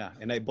gift mo na.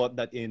 And I bought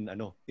that in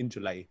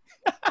July.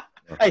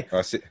 Ay,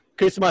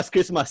 Christmas.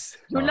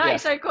 July,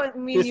 so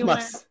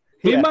Christmas.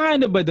 May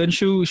mga ba doon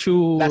shoe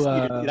last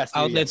year,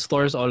 outlet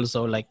stores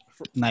also like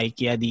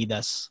Nike,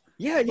 Adidas.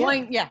 Yeah.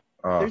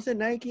 There's a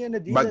Nike and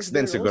Adidas. Bags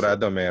din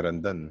sigurado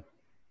meron doon.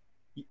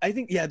 I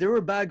think there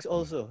were bags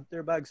also.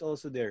 There are bags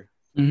also there.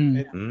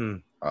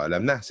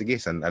 Alam na. Sige,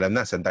 saan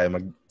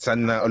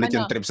na ulit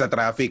yung trip sa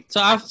traffic?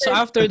 So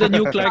after the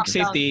New Clark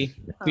City,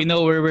 we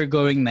know where we're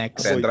going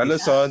next. Central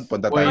Luzon,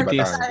 punta tayong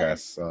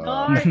Batangas.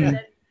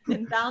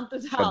 Then down to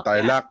Pag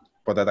Tarlac,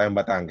 punta tayong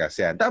Batangas.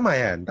 Yan. Tama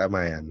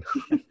yan.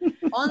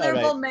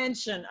 Honorable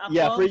mention.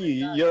 For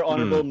you, your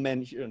honorable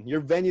mention.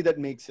 Your venue that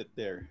makes it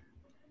there.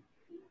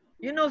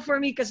 For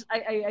me, because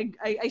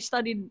I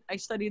studied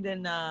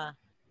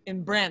in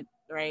Brent,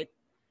 right?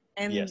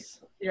 And yes.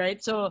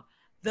 Right. So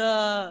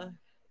the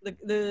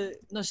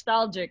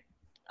nostalgic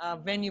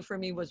venue for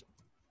me was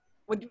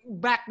what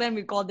back then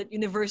we called it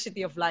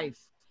University of Life,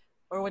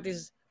 or what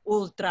is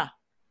Ultra.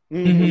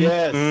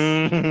 Yes.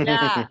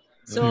 Yeah.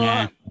 So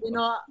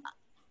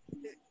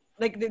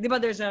like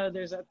there's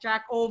a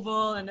track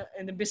oval and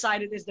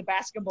beside it is the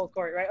basketball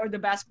court, right, or the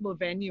basketball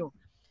venue,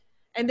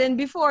 and then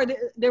before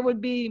there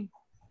would be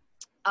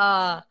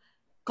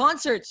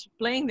concerts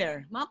playing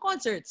there, mga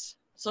concerts.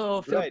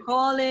 So Phil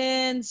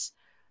Collins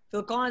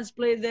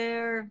played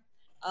there,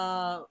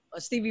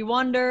 Stevie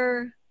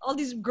Wonder, all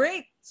these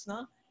greats,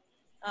 no?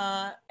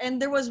 And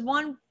there was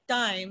one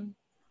time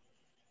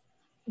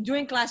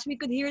during class we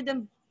could hear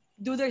them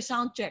do their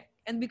sound check,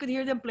 and we could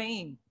hear them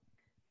playing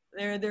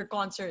their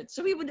concerts.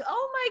 So we would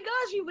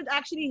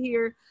actually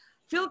hear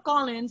Phil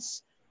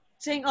Collins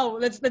saying, "Oh,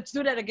 let's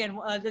do that again.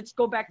 Let's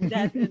go back to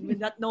that with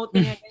that note."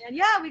 And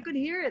we could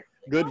hear it.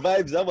 Good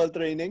vibes, while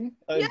training.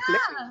 Yeah,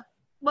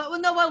 but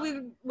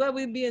while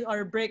we be in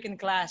our break in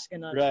class,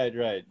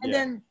 Right. And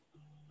then,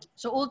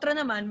 so Ultra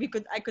naman,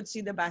 I could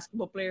see the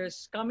basketball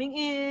players coming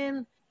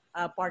in,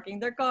 parking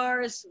their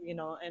cars,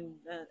 and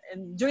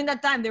during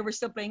that time they were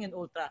still playing in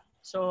Ultra.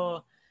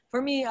 So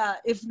for me,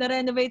 if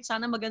na-renovate,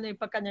 sana maganda yung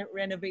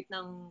pagka-renovate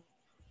ng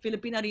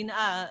Philippine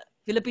Arena.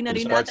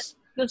 Sports.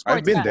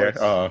 I've been there.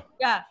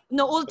 Yeah.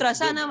 No, Ultra.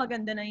 Sana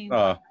maganda na yung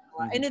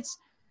and it's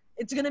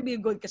gonna be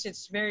good because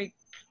it's very,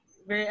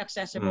 very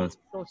accessible. It's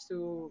close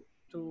to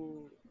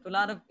a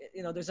lot of,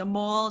 there's a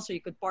mall, so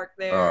you could park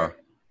there.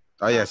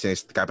 Yes,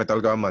 Capital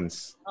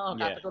Commons.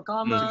 Capital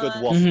Commons. You could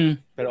walk.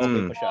 Pero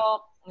okay pa siya.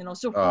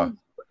 So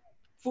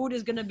food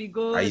is gonna be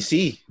good. I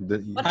see.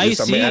 I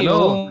see.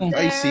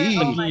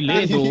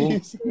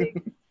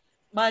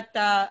 But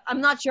I'm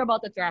not sure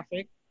about the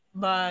traffic.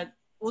 But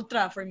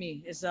Ultra for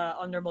me is an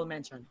honorable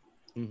mention.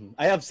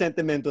 I have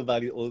sentimental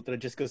value Ultra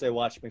just because I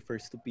watched my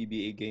first 2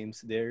 PBA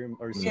games there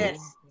or so. Yes.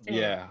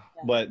 Yeah.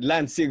 But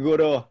Lance,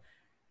 siguro,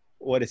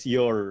 what is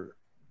your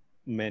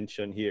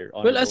mention here?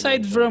 Well,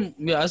 aside from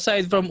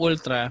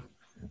Ultra,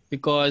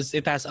 because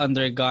it has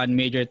undergone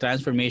major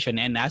transformation,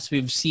 and as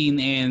we've seen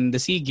in the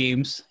SEA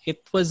Games,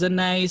 it was a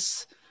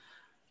nice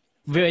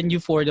venue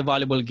for the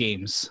volleyball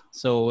games.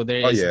 So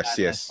there is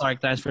a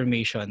stark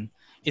transformation.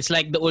 It's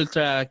like the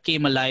Ultra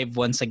came alive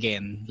once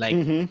again, like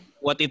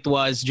what it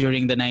was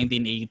during the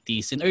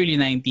 1980s and early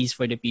 90s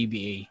for the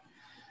PBA.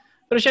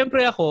 Pero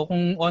syempre ako,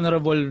 kung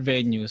honorable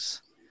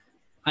venues,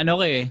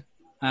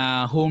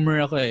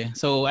 homer ako eh.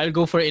 So I'll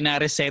go for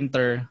Inares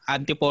Center,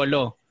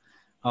 Antipolo.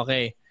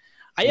 Okay.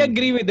 I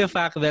agree with the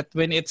fact that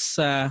when it's,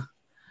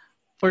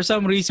 for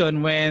some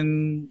reason,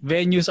 when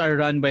venues are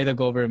run by the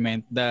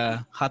government,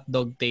 the hot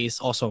dog tastes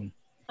awesome.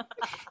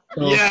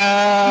 So,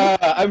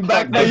 I'm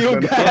back by you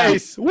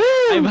guys. Woo!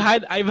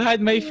 I've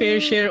had my fair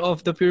share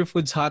of the Pure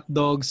Foods hot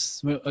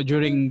dogs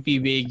during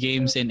PBA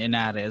games in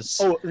Inares.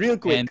 Oh, real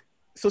quick.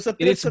 So sa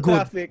trip sa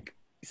traffic,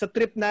 sa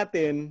trip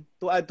natin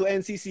to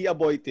NCC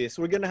Aboitiz,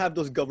 we're gonna have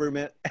those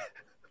government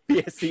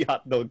PSC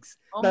hot dogs.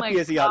 Not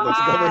PSC hot dogs,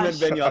 government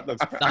venue hot dogs.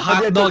 The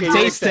hot dog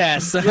taste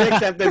test. You're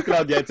accepted,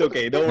 Claudia. It's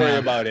okay. Don't worry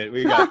about it.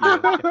 We got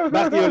you.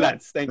 Back to you,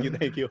 Lance. Thank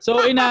you.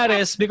 So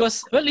Inares,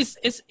 because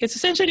it's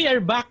essentially our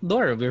back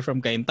door. We're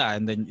from Cainta,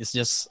 and then it's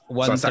just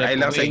one trip away.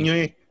 Lang sa inyo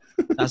eh.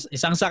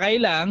 Isang sakay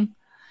lang,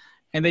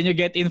 and then you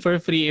get in for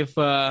free if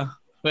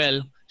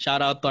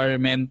shout out to our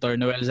mentor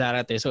Noel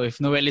Zarate. So if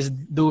Noel is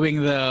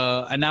doing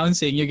the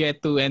announcing, you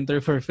get to enter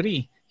for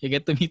free. You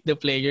get to meet the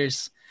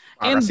players.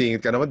 Kasingit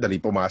ka naman, dali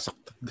pumasok.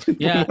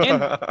 Yeah, and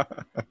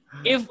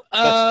if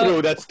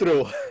that's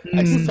true.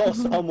 I saw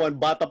someone,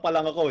 bata pa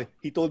lang ako eh.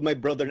 He told my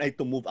brother and I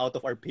to move out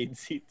of our paid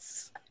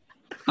seats.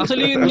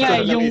 Actually, yun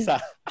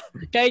nga,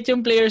 kahit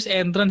yung players'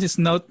 entrance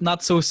is not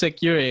so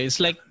secure eh.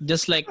 It's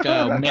just like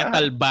a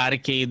metal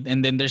barricade,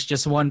 and then there's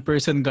just one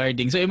person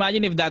guarding. So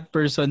imagine if that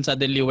person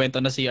suddenly went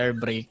on a CR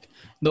break.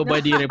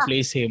 Nobody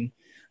replaced him.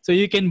 So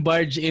you can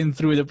barge in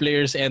through the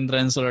players'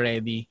 entrance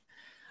already.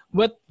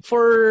 But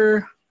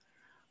for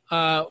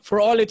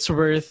all it's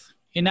worth,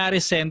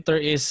 Inares Center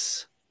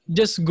is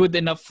just good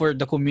enough for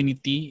the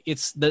community.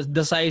 It's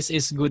the size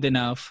is good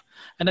enough,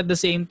 and at the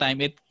same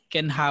time, it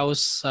can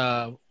house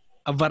a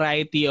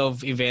variety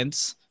of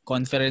events,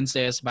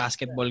 conferences,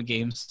 basketball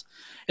games.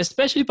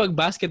 Especially pag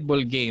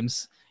basketball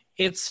games,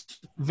 it's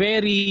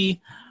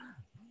very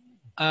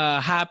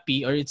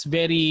happy or it's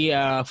very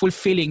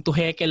fulfilling to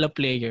heckle a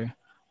player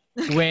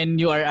when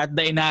you are at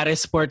the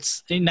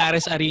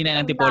Inares Arena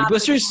in Antipolo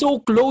because you're so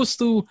close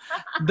to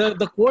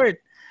the court.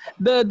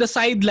 The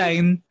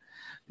sideline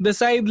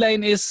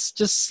is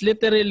just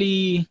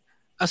literally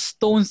a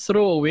stone's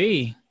throw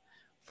away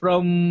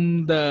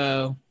from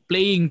the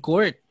playing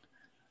court.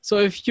 So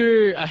if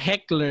you're a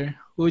heckler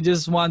who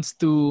just wants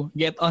to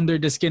get under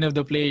the skin of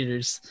the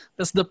players,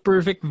 that's the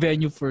perfect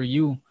venue for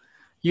you.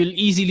 You'll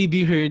easily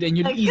be heard and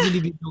you'll easily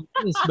be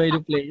noticed by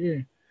the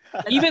player.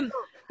 Even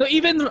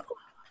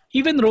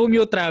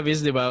Romeo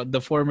Travis, diba,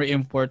 the former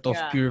import of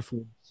Pure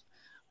Foods,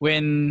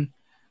 when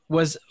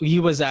he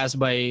was asked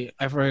by,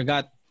 I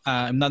forgot,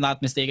 I'm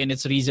not mistaken,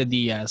 it's Riza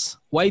Diaz,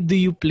 why do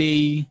you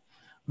play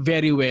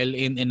very well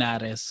in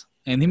Inares?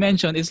 And he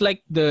mentioned it's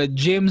like the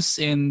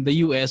gyms in the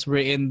US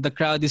wherein the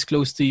crowd is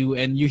close to you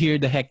and you hear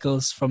the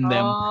heckles from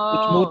them,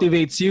 which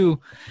motivates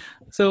you.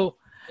 So,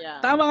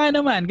 tama nga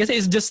naman kasi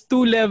it's just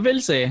 2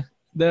 levels eh.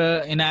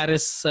 The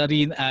Inares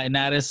Arena,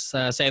 Inares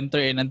Center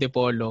in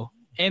Antipolo.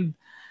 And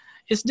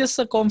it's just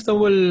a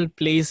comfortable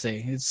place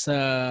eh.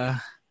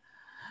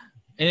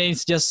 And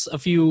it's just a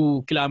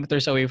few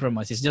kilometers away from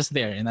us. It's just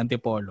there in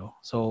Antipolo.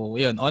 So,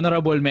 yun,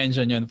 honorable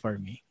mention yun for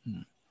me.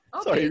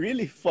 Okay. Sorry,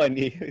 really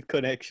funny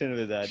connection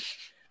with that.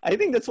 I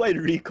think that's why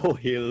Rico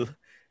Hill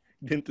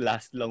didn't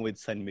last long with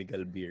San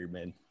Miguel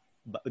Beermen.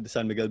 The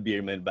San Miguel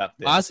Beermen back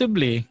then.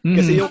 Possibly.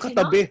 Kasi yung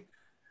katabi,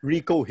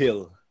 Rico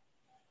Hill.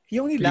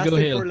 He only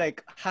lasted for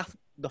like half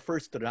the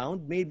first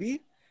round, maybe.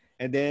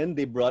 And then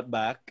they brought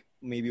back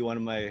maybe one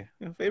of my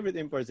favorite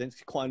imports,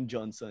 Quan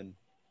Johnson.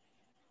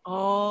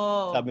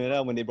 Oh. Sabi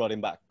nila when they brought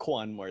him back,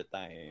 Quan more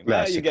time.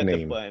 Classic you get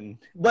name. the fun.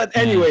 But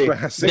anyway,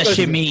 the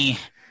shimmy.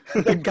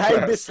 The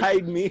guy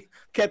beside me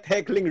kept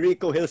heckling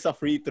Rico Hill sa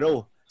free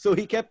throw. So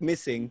he kept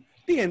missing.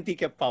 TNT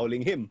kept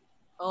fouling him.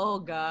 Oh,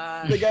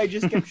 God. The guy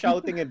just kept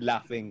shouting and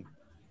laughing,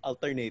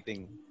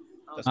 alternating.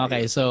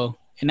 Okay, so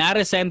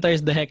Inares Center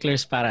is the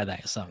heckler's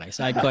paradise. Okay,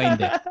 so I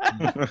coined it.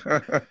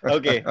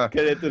 Okay,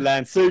 credit to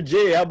Lance. Sir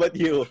Jay, how about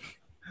you?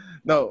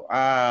 No,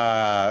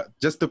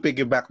 just to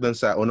piggyback dun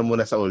sa,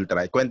 muna sa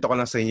Ultra, kwento ko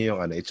lang sa inyo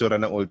yung itsura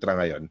ng Ultra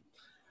ngayon.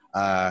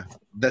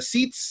 The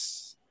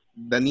seats,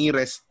 the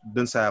nearest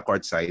dun sa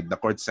courtside, the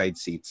courtside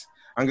seats,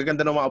 ang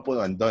gaganda ng mga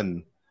upuan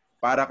dun.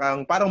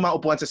 Parang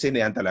maupuan sa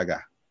sinehan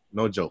talaga.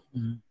 No joke.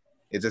 Mm-hmm.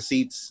 It's a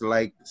seats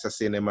like sa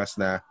cinemas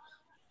na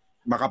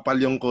makapal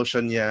yung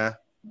cushion niya,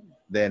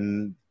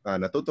 then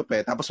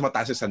natutupi, tapos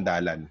mataas yung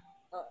sandalan.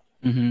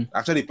 Mm-hmm.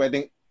 Actually,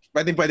 pwede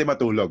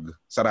matulog.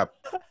 Sarap.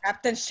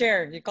 Captain's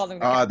chair. You call them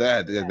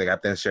the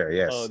captain's chair,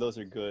 yes. Oh,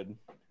 those are good.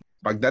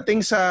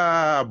 Pagdating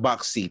sa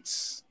box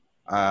seats,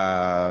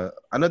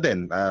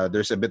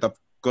 there's a bit of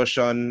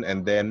cushion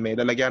and then may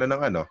lalagyan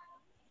ng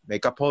may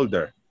cup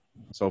holder.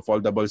 So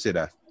foldable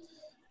sila.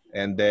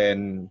 And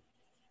then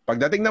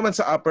pagdating naman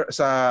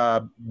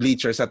sa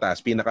bleacher sa taas,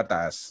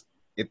 pinakataas,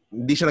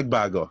 hindi siya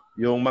nagbago.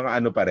 Yung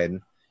mga pa rin,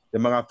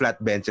 yung mga flat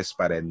benches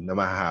pa rin na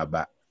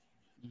mahahaba.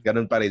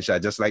 Ganun pa rin siya,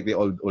 just like the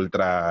old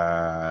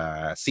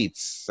Ultra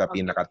seats sa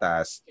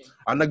pinakataas.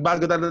 Ang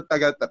nagbago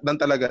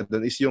talaga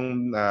doon is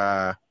yung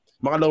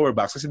mga lower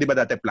box. Kasi di ba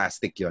dati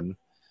plastic yon,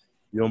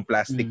 yung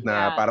plastic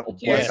na parang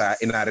upuan sa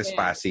Inares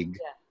Pasig.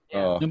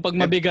 Yeah. Yung pag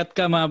mabigat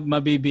ka,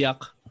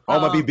 mabibiyak.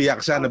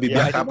 Mabibiyak siya,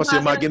 nabibiyak. Tapos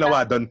yung mga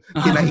ginawa doon,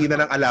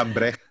 kinainan ng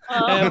alambre.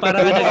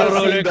 Parang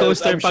nag-roller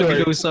coaster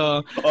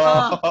pag-luso.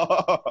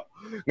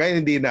 Ngayon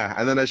hindi na.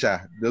 Na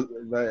siya.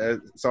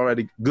 It's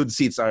already, good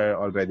seats are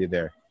already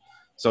there.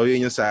 So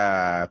yun yung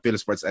sa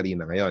PhilSports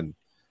Arena ngayon.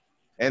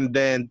 And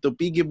then, to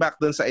piggyback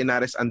dun sa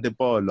Inares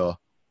Antipolo,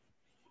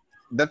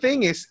 the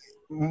thing is,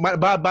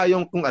 baba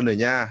yung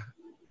niya.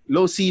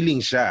 Low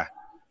ceiling siya.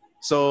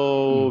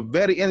 So,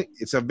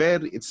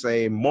 it's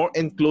a more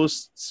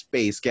enclosed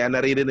space. Kaya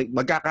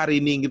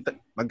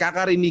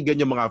magkakarinigan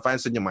yung mga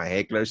fans and yung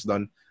mga hecklers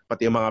doon,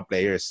 pati yung mga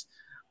players.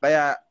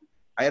 Kaya,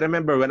 I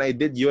remember when I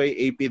did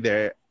UAAP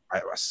there,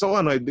 I was so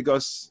annoyed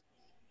because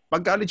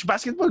pag college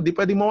basketball, di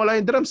pwede mawala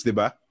yung drums, di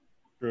ba?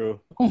 True.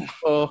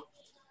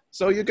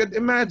 So you could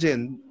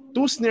imagine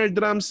 2 snare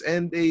drums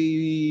and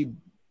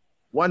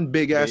one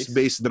big ass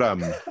bass drum,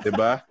 'di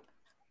ba?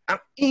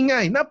 Ang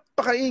ingay,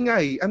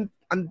 napakaingay.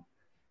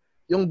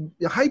 Yung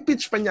high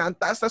pitch pa niya, ang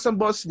taas ang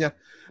boss niya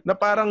na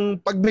parang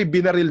pag may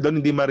binaril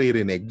doon hindi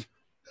maririnig.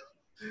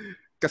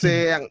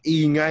 Kasi ang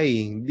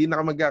ingay, hindi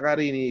na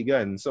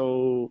magkakarinigan.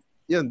 So,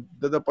 yun,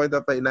 to the point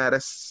of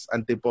Inares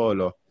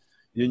Antipolo,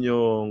 yun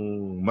yung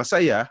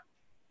masaya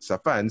sa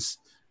fans.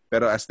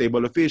 Pero as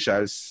table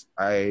officials,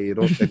 I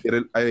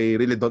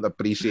really don't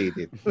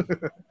appreciate it.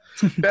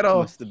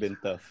 Pero must have been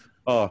tough.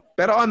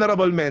 Pero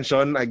honorable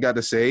mention, I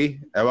gotta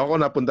say, ewan ko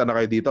napunta na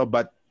kayo dito,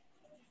 but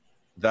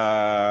The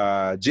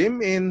gym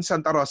in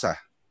Santa Rosa.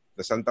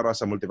 The Santa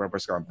Rosa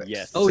Multipurpose Complex.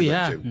 Yes. It's Oh, a good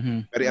yeah. gym. Mhm.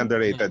 Very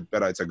underrated,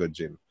 pero it's a good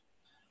gym.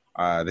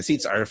 The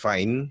seats are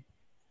fine.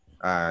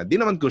 Di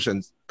naman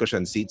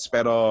cushion seats,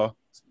 pero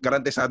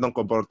garantisadong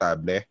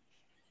komportable.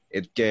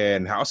 It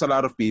can house a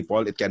lot of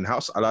people. It can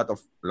house a lot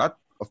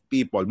of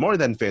people,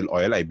 more than Phil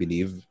Oil, I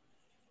believe.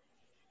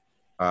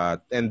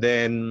 And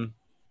then,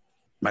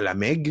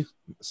 malamig.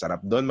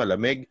 Sarap doon,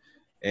 malamig.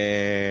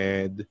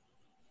 And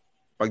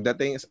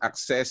pagdating is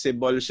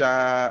accessible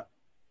siya.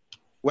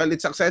 Well,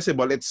 it's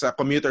accessible. It's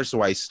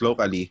commuters-wise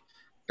locally.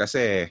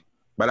 Kasi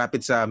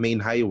malapit sa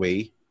main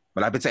highway,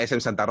 malapit sa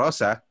SM Santa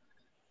Rosa,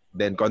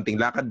 then konting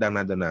lakad lang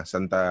nandun na,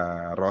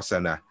 Santa Rosa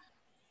na.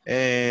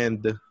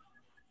 And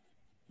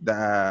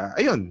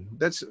ayun,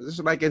 that's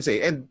what I can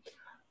say. And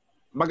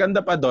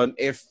maganda pa doon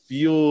if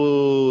you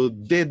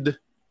did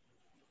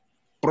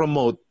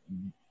promote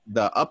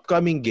the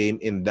upcoming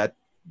game in that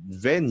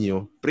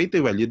venue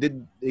pretty well. You did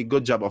a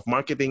good job of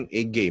marketing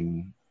a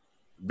game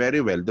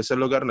very well. Doon sa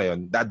lugar na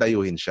yon,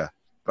 dadayuhin siya.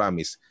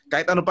 Promise.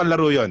 Kahit ano pang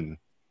laro yon,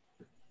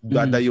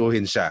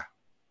 dadayuhin siya.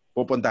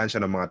 Pupuntahan siya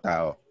ng mga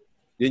tao.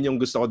 Yun yung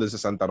gusto ko doon sa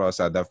Santa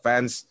Rosa. The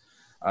fans,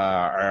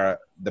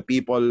 the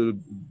people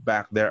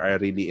back there are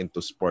really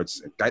into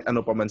sports. Kahit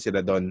ano pa man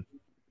sila doon,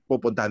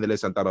 pupuntahan nila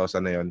yung Santa Rosa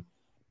na yon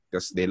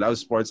because they love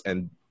sports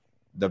and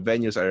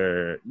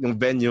yung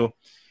venue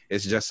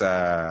is just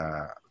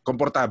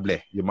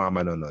komportable yung mga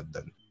manonood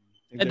doon.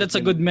 And that's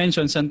a good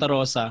mention, Santa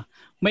Rosa.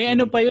 May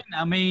ano pa yun,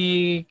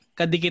 may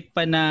kadikit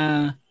pa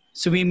na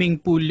swimming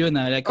pool yun,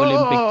 like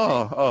Olympic.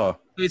 Oh.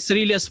 So it's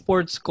really a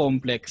sports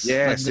complex.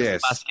 Yes, not just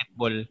yes.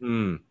 basketball.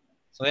 Mm.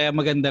 So kaya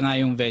maganda nga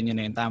yung venue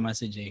na yun. Tama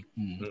si Jake.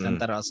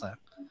 Santa Rosa.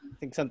 I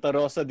think Santa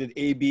Rosa did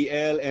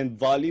ABL and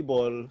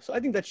volleyball. So I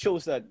think that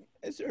shows that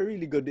it's a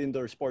really good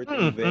indoor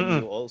sporting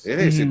venue also.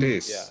 It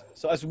is. Yeah.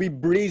 So as we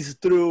breeze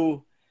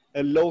through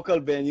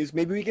local venues,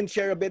 maybe we can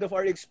share a bit of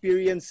our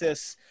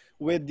experiences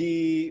with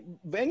the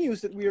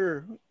venues that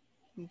we're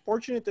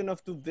fortunate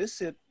enough to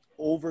visit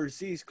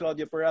overseas.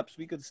 Claudia, perhaps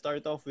we could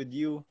start off with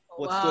you.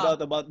 What stood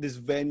out about this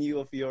venue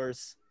of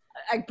yours?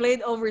 I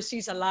played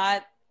overseas a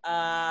lot.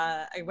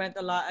 I went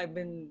a lot.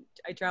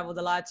 I traveled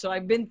a lot. So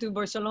I've been to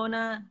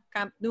Barcelona,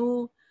 Camp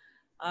Nou,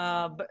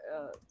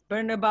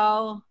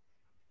 Bernabeu,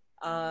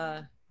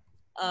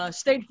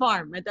 State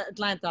Farm at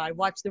Atlanta. I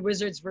watched the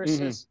Wizards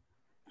versus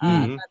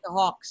Atlanta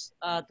Hawks,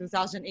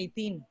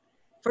 2018.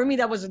 For me,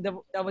 that was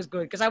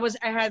good because I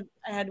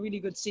had really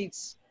good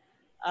seats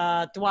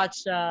to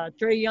watch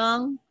Trae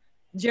Young,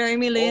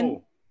 Jeremy Lin,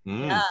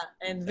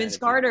 and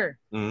Vince Carter.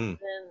 And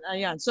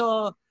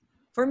so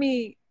for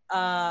me,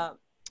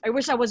 I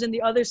wish I was in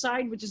the other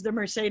side, which is the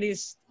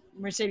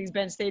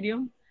Mercedes-Benz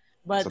Stadium.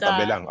 But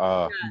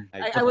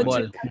I would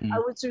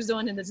choose the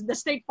one in the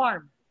State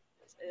Farm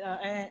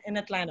in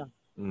Atlanta.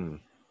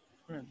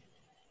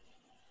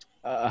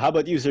 How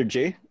about you, Sir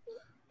Jay?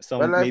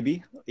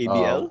 Maybe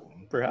ABL,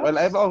 perhaps? Well,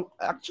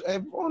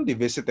 I've only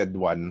visited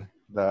one,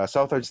 the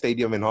Southern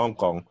Stadium in Hong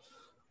Kong.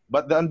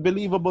 But the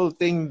unbelievable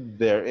thing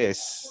there is,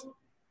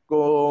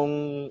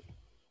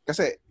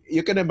 kasi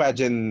you can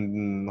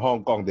imagine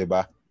Hong Kong, di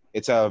ba?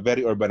 It's a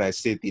very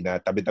urbanized city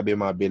na tabi-tabi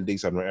mga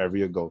buildings and wherever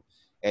you go.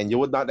 And you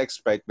would not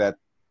expect that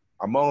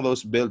among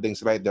those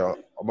buildings right there,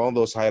 among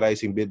those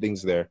high-rising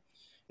buildings there,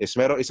 is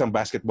meron isang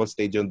basketball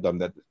stadium doon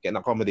that can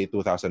accommodate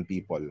 2,000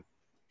 people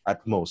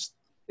at most.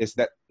 It's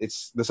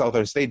the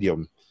Southern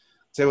Stadium.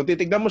 So kung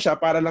titignan mo siya,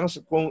 para lang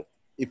kung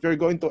if you're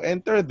going to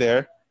enter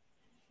there,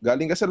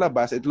 galing ka sa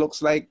labas, it looks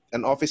like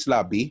an office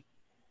lobby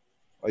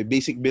o a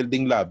basic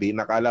building lobby.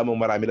 Nakala mo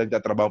marami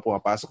nagtatrabaho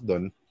pumapasok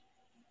doon.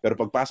 Pero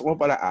pagpasok mo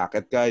pala,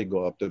 akit ka, you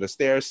go up to the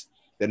stairs,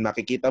 then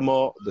makikita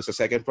mo doon sa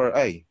second floor,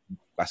 ay,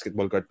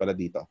 basketball court pala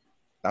dito.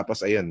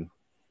 Tapos ayun,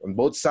 on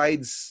both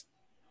sides,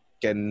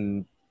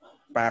 can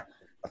pack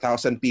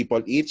 1,000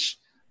 people each.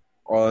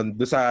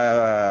 Doon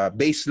sa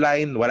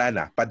baseline, wala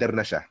na, pader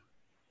na siya.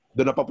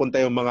 Doon na papunta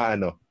yung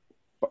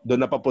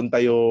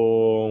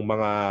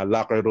mga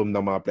locker room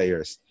ng mga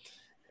players.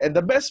 And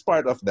the best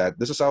part of that,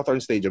 doon sa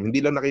Southern Stadium,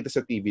 hindi lang nakita sa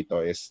TV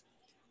to, is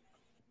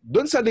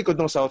doon sa likod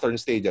ng Southern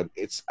Stadium,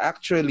 it's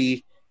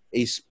actually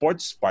a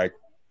sports park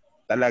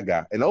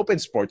talaga, an open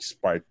sports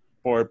park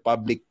for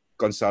public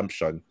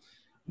consumption.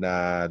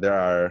 Na there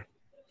are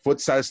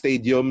futsal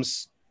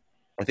stadiums.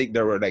 I think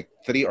there were like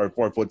 3 or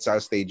 4 futsal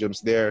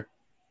stadiums there.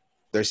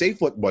 There's a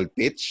football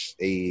pitch,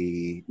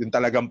 yung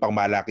talagang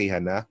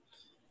pangmalakihan na.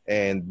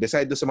 And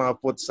beside sa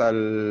mga futsal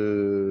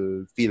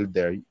field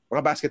there,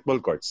 mga basketball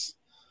courts.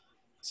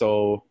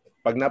 So,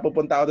 pag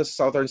napupunta ako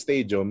sa Southern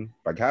Stadium,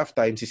 pag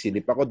halftime,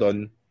 sisilip ako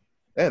doon,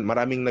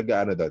 maraming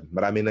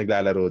maraming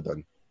naglalaro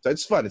doon. So,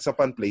 it's fun. It's a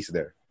fun place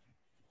there.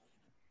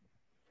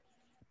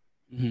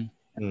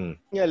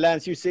 Yeah,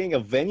 Lance, you're saying a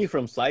venue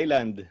from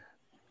Thailand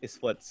is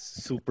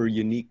what's super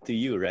unique to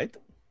you, right?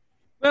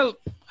 Well,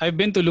 I've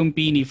been to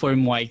Lumpini for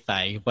Muay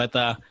Thai, but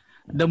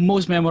the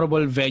most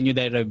memorable venue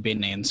that I've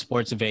been in,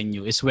 sports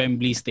venue, is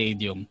Wembley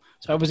Stadium.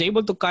 So I was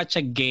able to catch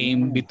a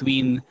game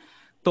between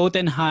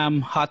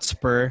Tottenham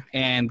Hotspur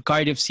and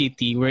Cardiff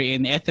City,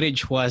 wherein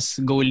Etheridge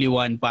was goalie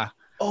 1 pa.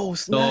 Oh,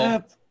 So,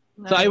 snap!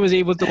 so I was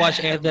able to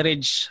watch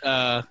Etheridge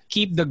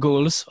keep the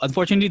goals.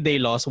 Unfortunately, they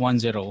lost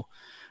 1-0.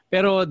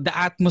 Pero the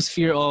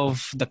atmosphere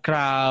of the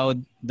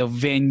crowd, the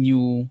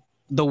venue,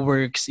 the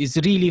works is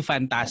really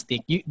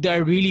fantastic. There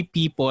are really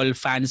people,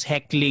 fans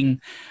heckling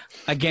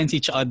against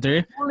each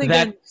other.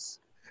 That Hooligans.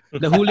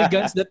 the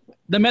hooligans, that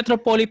the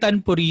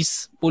Metropolitan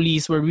Police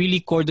were really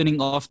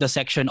cordoning off the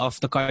section of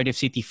the Cardiff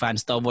City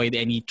fans to avoid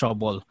any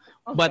trouble.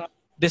 Okay. But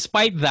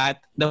despite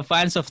that, the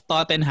fans of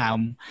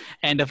Tottenham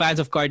and the fans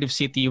of Cardiff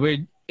City were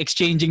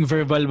exchanging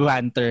verbal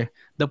banter.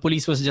 The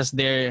police was just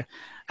there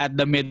at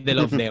the middle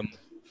of them.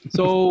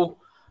 So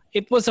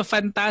it was a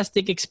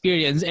fantastic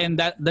experience, and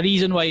that the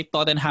reason why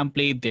Tottenham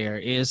played there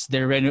is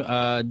their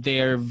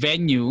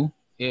venue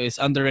is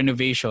under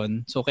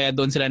renovation. So kaya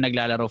doon sila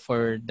naglalaro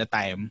for the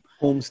time.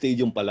 Home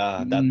stadium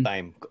pala that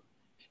time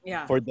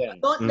Yeah. for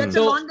them. That's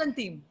a London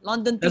team.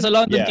 London team. That's a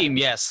London Yeah. team,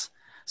 yes.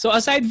 So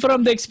aside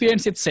from the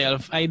experience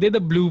itself, I did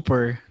a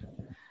blooper.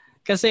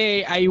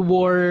 Kasi I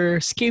wore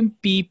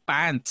skimpy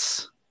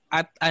pants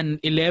at an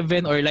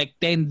 11 or like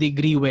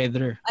 10-degree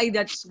weather. Ay,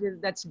 that's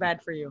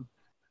bad for you.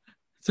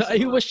 So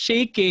I was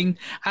shaking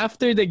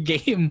after the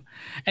game.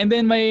 And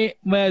then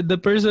the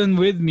person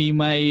with me,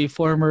 my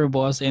former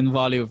boss in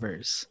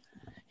Volleyverse,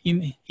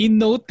 he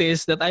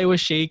noticed that I was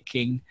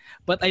shaking,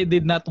 but I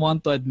did not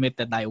want to admit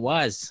that I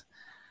was.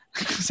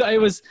 So I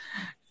was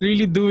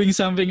really doing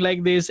something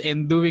like this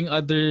and doing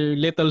other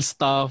little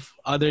stuff,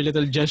 other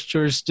little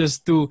gestures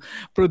just to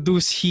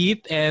produce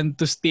heat and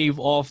to stave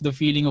off the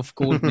feeling of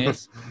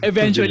coldness.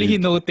 Eventually he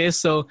noticed,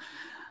 so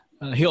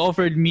he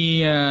offered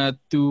me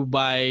to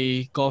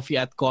buy coffee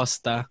at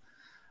Costa.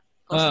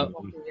 Yeah.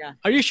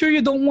 Are you sure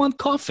you don't want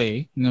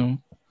coffee? No.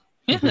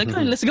 Yeah, come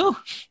on, let's go.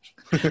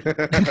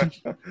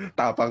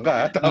 Tapang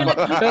ka, tapang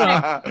ka. Pero,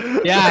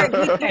 yeah.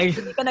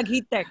 Hindi ka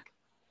nag-heat tech.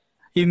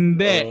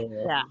 Hindi.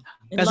 Yeah.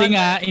 Kasi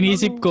nga,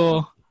 inisip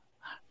ko,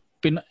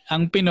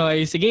 ang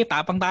Pinoy, sige,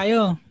 tapang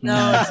tayo. No.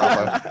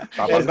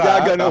 Tapang It's ka.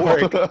 not gonna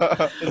work.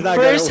 It's not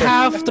First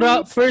gonna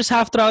work.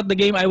 half throughout the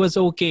game, I was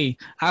okay.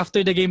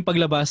 After the game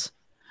paglabas,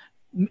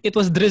 it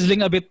was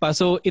drizzling a bit pa.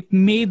 So, it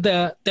made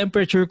the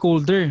temperature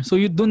colder. So,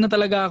 doon na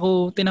talaga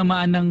ako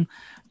tinamaan ng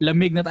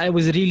lamig that I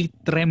was really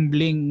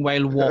trembling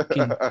while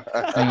walking.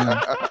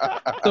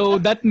 So,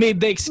 that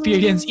made the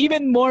experience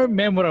even more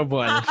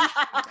memorable.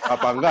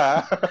 Tapang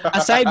ka.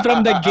 Aside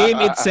from the game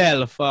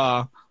itself.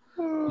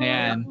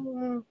 Ayan.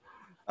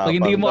 Pag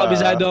hindi mo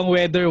kabisado ang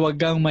weather, wag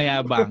kang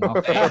mayabang.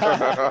 Okay?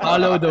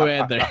 Follow the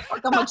weather.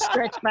 Huwag ka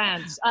mag-stretch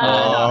pants.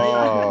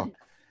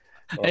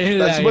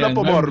 Ayun Chance lang mo na yun.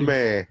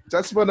 pumorme.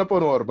 Chance mo na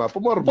pumorma.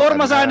 Pumorma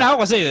Forma ka na. sana ako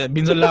kasi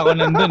binsul lang ako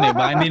nandun eh.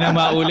 Baka hindi na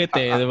maulit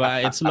eh. Diba?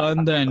 It's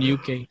London,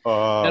 UK.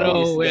 Pero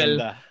well,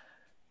 Ganda.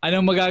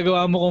 anong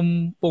magagawa mo kung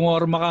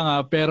pumorma ka nga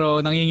pero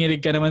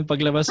nanginginig ka naman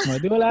paglabas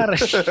mo? Di wala rin.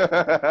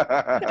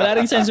 Wala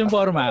rin sense yung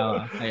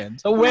forma. Ayun.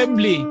 So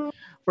Wembley,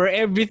 for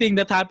everything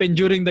that happened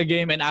during the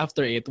game and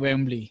after it,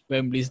 Wembley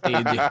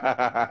Stadium.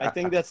 I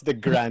think that's the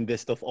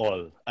grandest of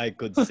all, I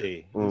could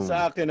say.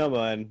 Sa akin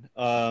naman,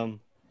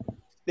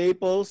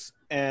 Staples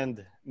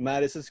and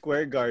Madison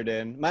Square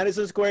Garden.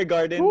 Madison Square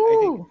Garden, I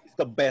think, is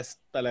the best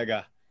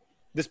talaga.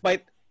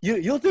 Despite,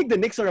 you'll think the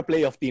Knicks are a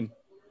playoff team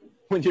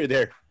when you're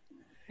there.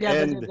 Yeah,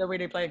 And- the way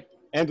they play.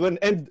 And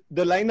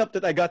the lineup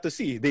that I got to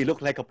see, they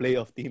look like a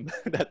playoff team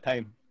that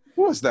time.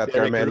 Who was that?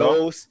 Derrick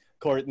Carmelo? Rose,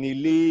 Courtney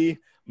Lee,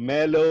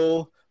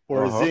 Melo,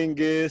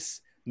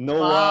 Porzingis, Noah.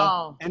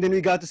 Wow. And then we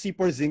got to see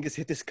Porzingis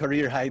hit his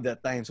career high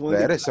that time. So when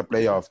There they- is a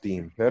playoff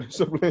team. There is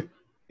a play.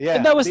 yeah,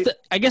 And that was they-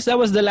 I guess that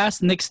was the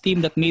last Knicks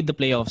team that made the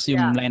playoffs, yung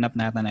Yeah. lineup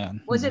natin na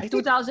yun. Was I it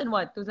think- 2000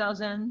 what?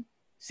 2000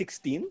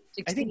 16?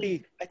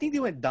 16. I think they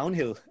went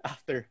downhill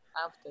after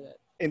after that.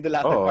 in the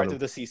latter Oh, part ano. of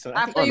the season.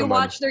 I think- After you naman.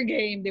 watch their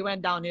game, they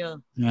went downhill.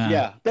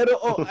 yeah. Pero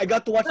I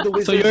got to watch the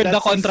Wizards. So you're that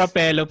the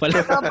kontrapelo pala.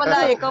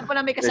 Ikaw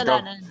pala may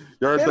kasalanan.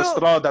 You're the Pero-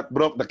 straw that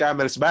broke the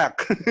camel's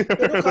back.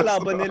 Pero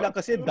kalaban nila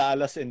kasi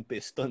Dallas and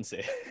Pistons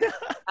eh.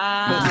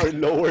 Ah, Those are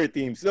lower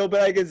teams. So,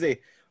 but I can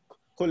say,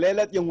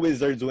 kulelat yung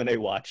Wizards when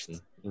I watched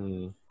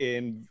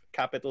in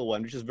Capital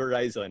One, which is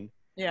Verizon.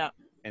 yeah.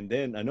 And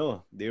then,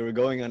 they were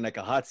going on like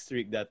a hot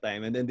streak that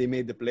time. And then they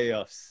made the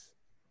playoffs.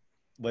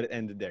 But it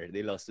ended there.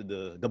 They lost to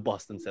the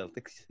Boston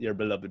Celtics. Your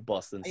beloved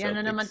Boston Celtics.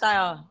 Ayan na naman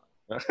tayo.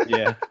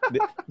 Yeah.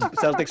 The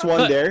Celtics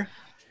won there.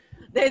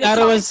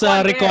 Taro was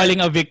recalling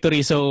a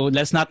victory, so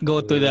let's not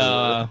go to the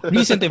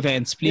recent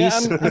events, please.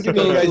 Yeah, I'm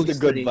giving you guys the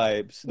good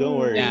vibes. Don't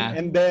worry. Yeah.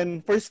 And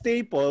then for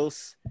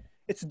Staples,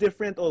 it's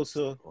different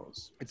also.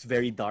 It's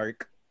very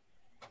dark.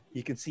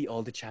 You can see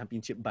all the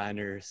championship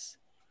banners.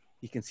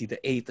 You can see the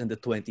 8 and the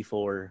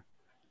 24.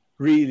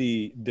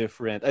 Really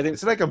different. I think.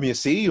 It's like a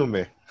museum,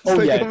 eh. It's Oh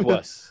like yeah, a- it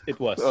was. It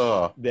was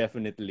Oh.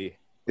 definitely.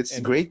 It's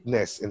And-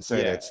 greatness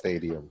inside Yeah. that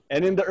stadium.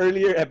 And in the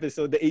earlier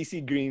episode, the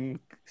AC Green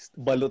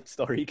balut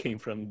story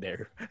came from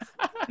there.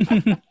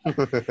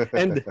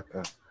 And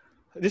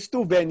these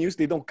two venues,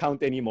 they don't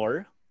count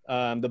anymore.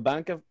 The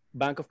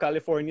Bank of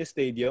California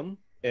Stadium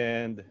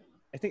and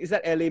I think, is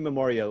that LA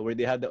Memorial where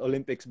they had the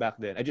Olympics back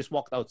then? I just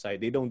walked outside.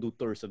 They don't do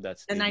tours of that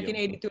The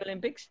stadium. 1982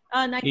 Olympics?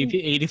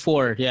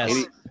 84, yes.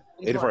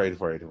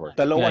 84.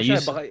 Dalawa Yeah,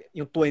 siya, baka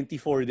yung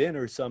 24 din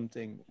or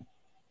something,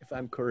 if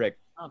I'm correct.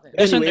 Okay.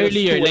 There's one Anyway, it was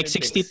earlier, two like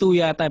Olympics. 62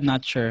 yata, I'm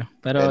not sure.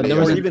 Pero LA, there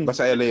was or a, even-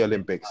 basta LA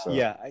Olympics. So.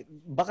 Yeah,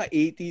 baka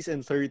 80s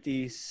and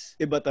 30s.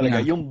 Iba talaga.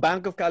 Yeah. Yung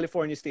Bank of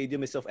California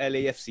Stadium is of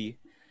LAFC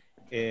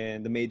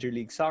and the Major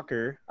League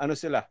Soccer. Ano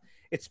sila?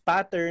 It's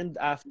patterned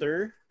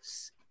after,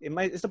 is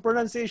the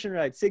pronunciation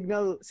right?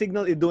 Signal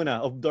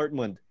Iduna of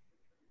Dortmund.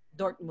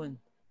 Dortmund.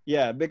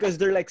 Yeah, because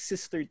they're like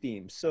sister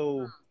teams.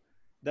 So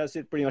that's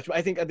it pretty much. But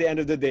I think at the end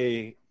of the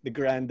day, the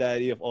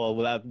granddaddy of all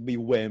will have to be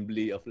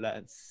Wembley of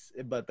Lance.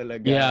 Iba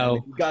talaga. yeah. And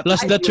it got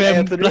Plus to the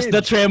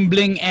Etheridge.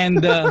 trembling and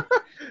the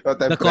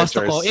Costa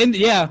temperatures. Co. And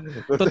yeah,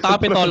 to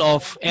top it all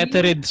off,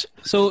 Etheridge.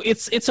 So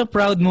it's a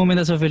proud moment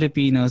as a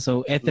Filipino.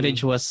 So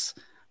Etheridge was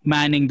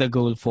manning the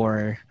goal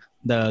for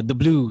the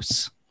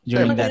Blues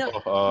during that.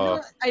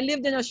 I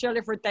lived in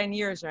Australia for 10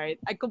 years, right?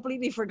 I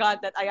completely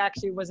forgot that I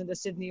actually was in the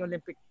Sydney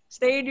Olympic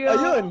Stadium.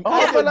 Ayun.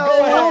 Oh, pala, Go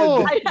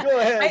oh. ahead. Go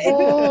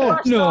ahead.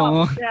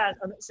 No. Yeah,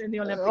 Sydney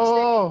Olympic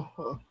Stadium.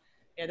 Oh.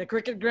 Yeah, the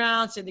cricket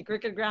grounds, Sydney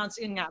cricket grounds,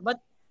 yun nga. But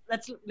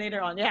that's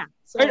later on, yeah.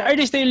 So, Are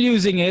they still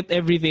using it?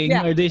 Everything?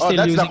 Yeah. Are they Oh, still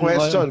that's using the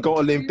question. all- Kung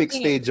Olympic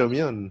Using it. Stadium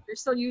yun. they're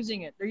still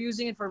using it. They're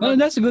using it for Oh, rugby.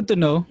 that's good to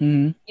know.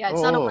 Mhm. Yeah,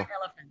 it's not a Oh. white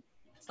elephant.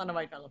 It's not a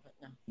white elephant,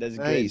 no. That's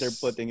great. Nice. They're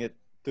putting it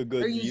to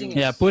good They're using use. it.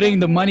 Yeah, putting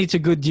the money to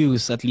good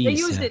use at least. They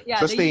used it, yeah.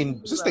 they Sustained.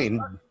 used it well.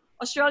 Sustained.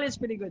 Australia's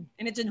pretty good.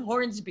 And it's in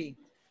Hornsby,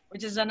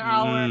 which is an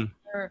hour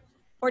or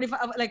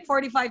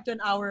 45 to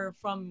an hour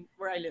from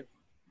where I live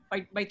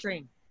by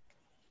train.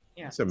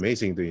 It's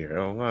amazing to hear.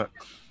 Oo nga.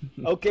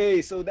 Okay,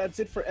 so that's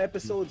it for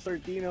episode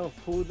 13 of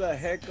Who the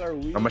Heck Are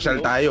We?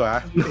 Mamasyal tayo,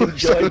 ha?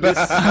 Enjoy this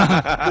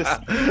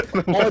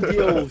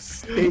audio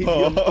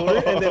stadium tour.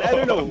 And then, I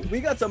don't know, we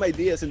got some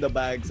ideas in the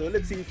bag. So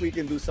let's see if we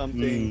can do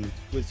something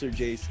with Sir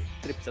Jay's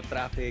trip sa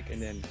traffic and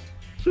then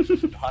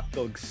hot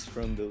dogs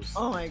from those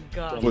Oh my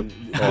God. from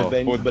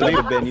Food.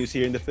 the venues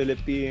here in the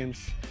Philippines.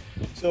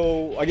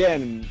 So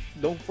again,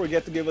 don't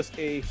forget to give us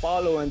a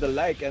follow and a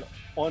like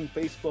on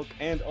Facebook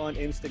and on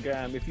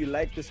Instagram. If you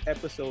like this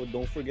episode,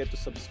 don't forget to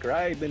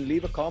subscribe and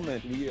leave a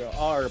comment. We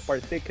are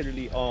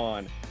particularly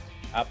on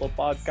Apple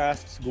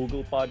Podcasts,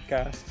 Google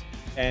Podcasts,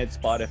 and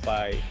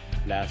Spotify.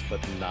 Last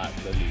but not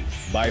the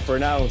least. Bye for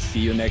now. See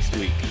you next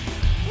week.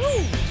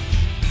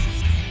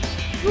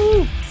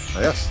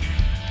 Ayos.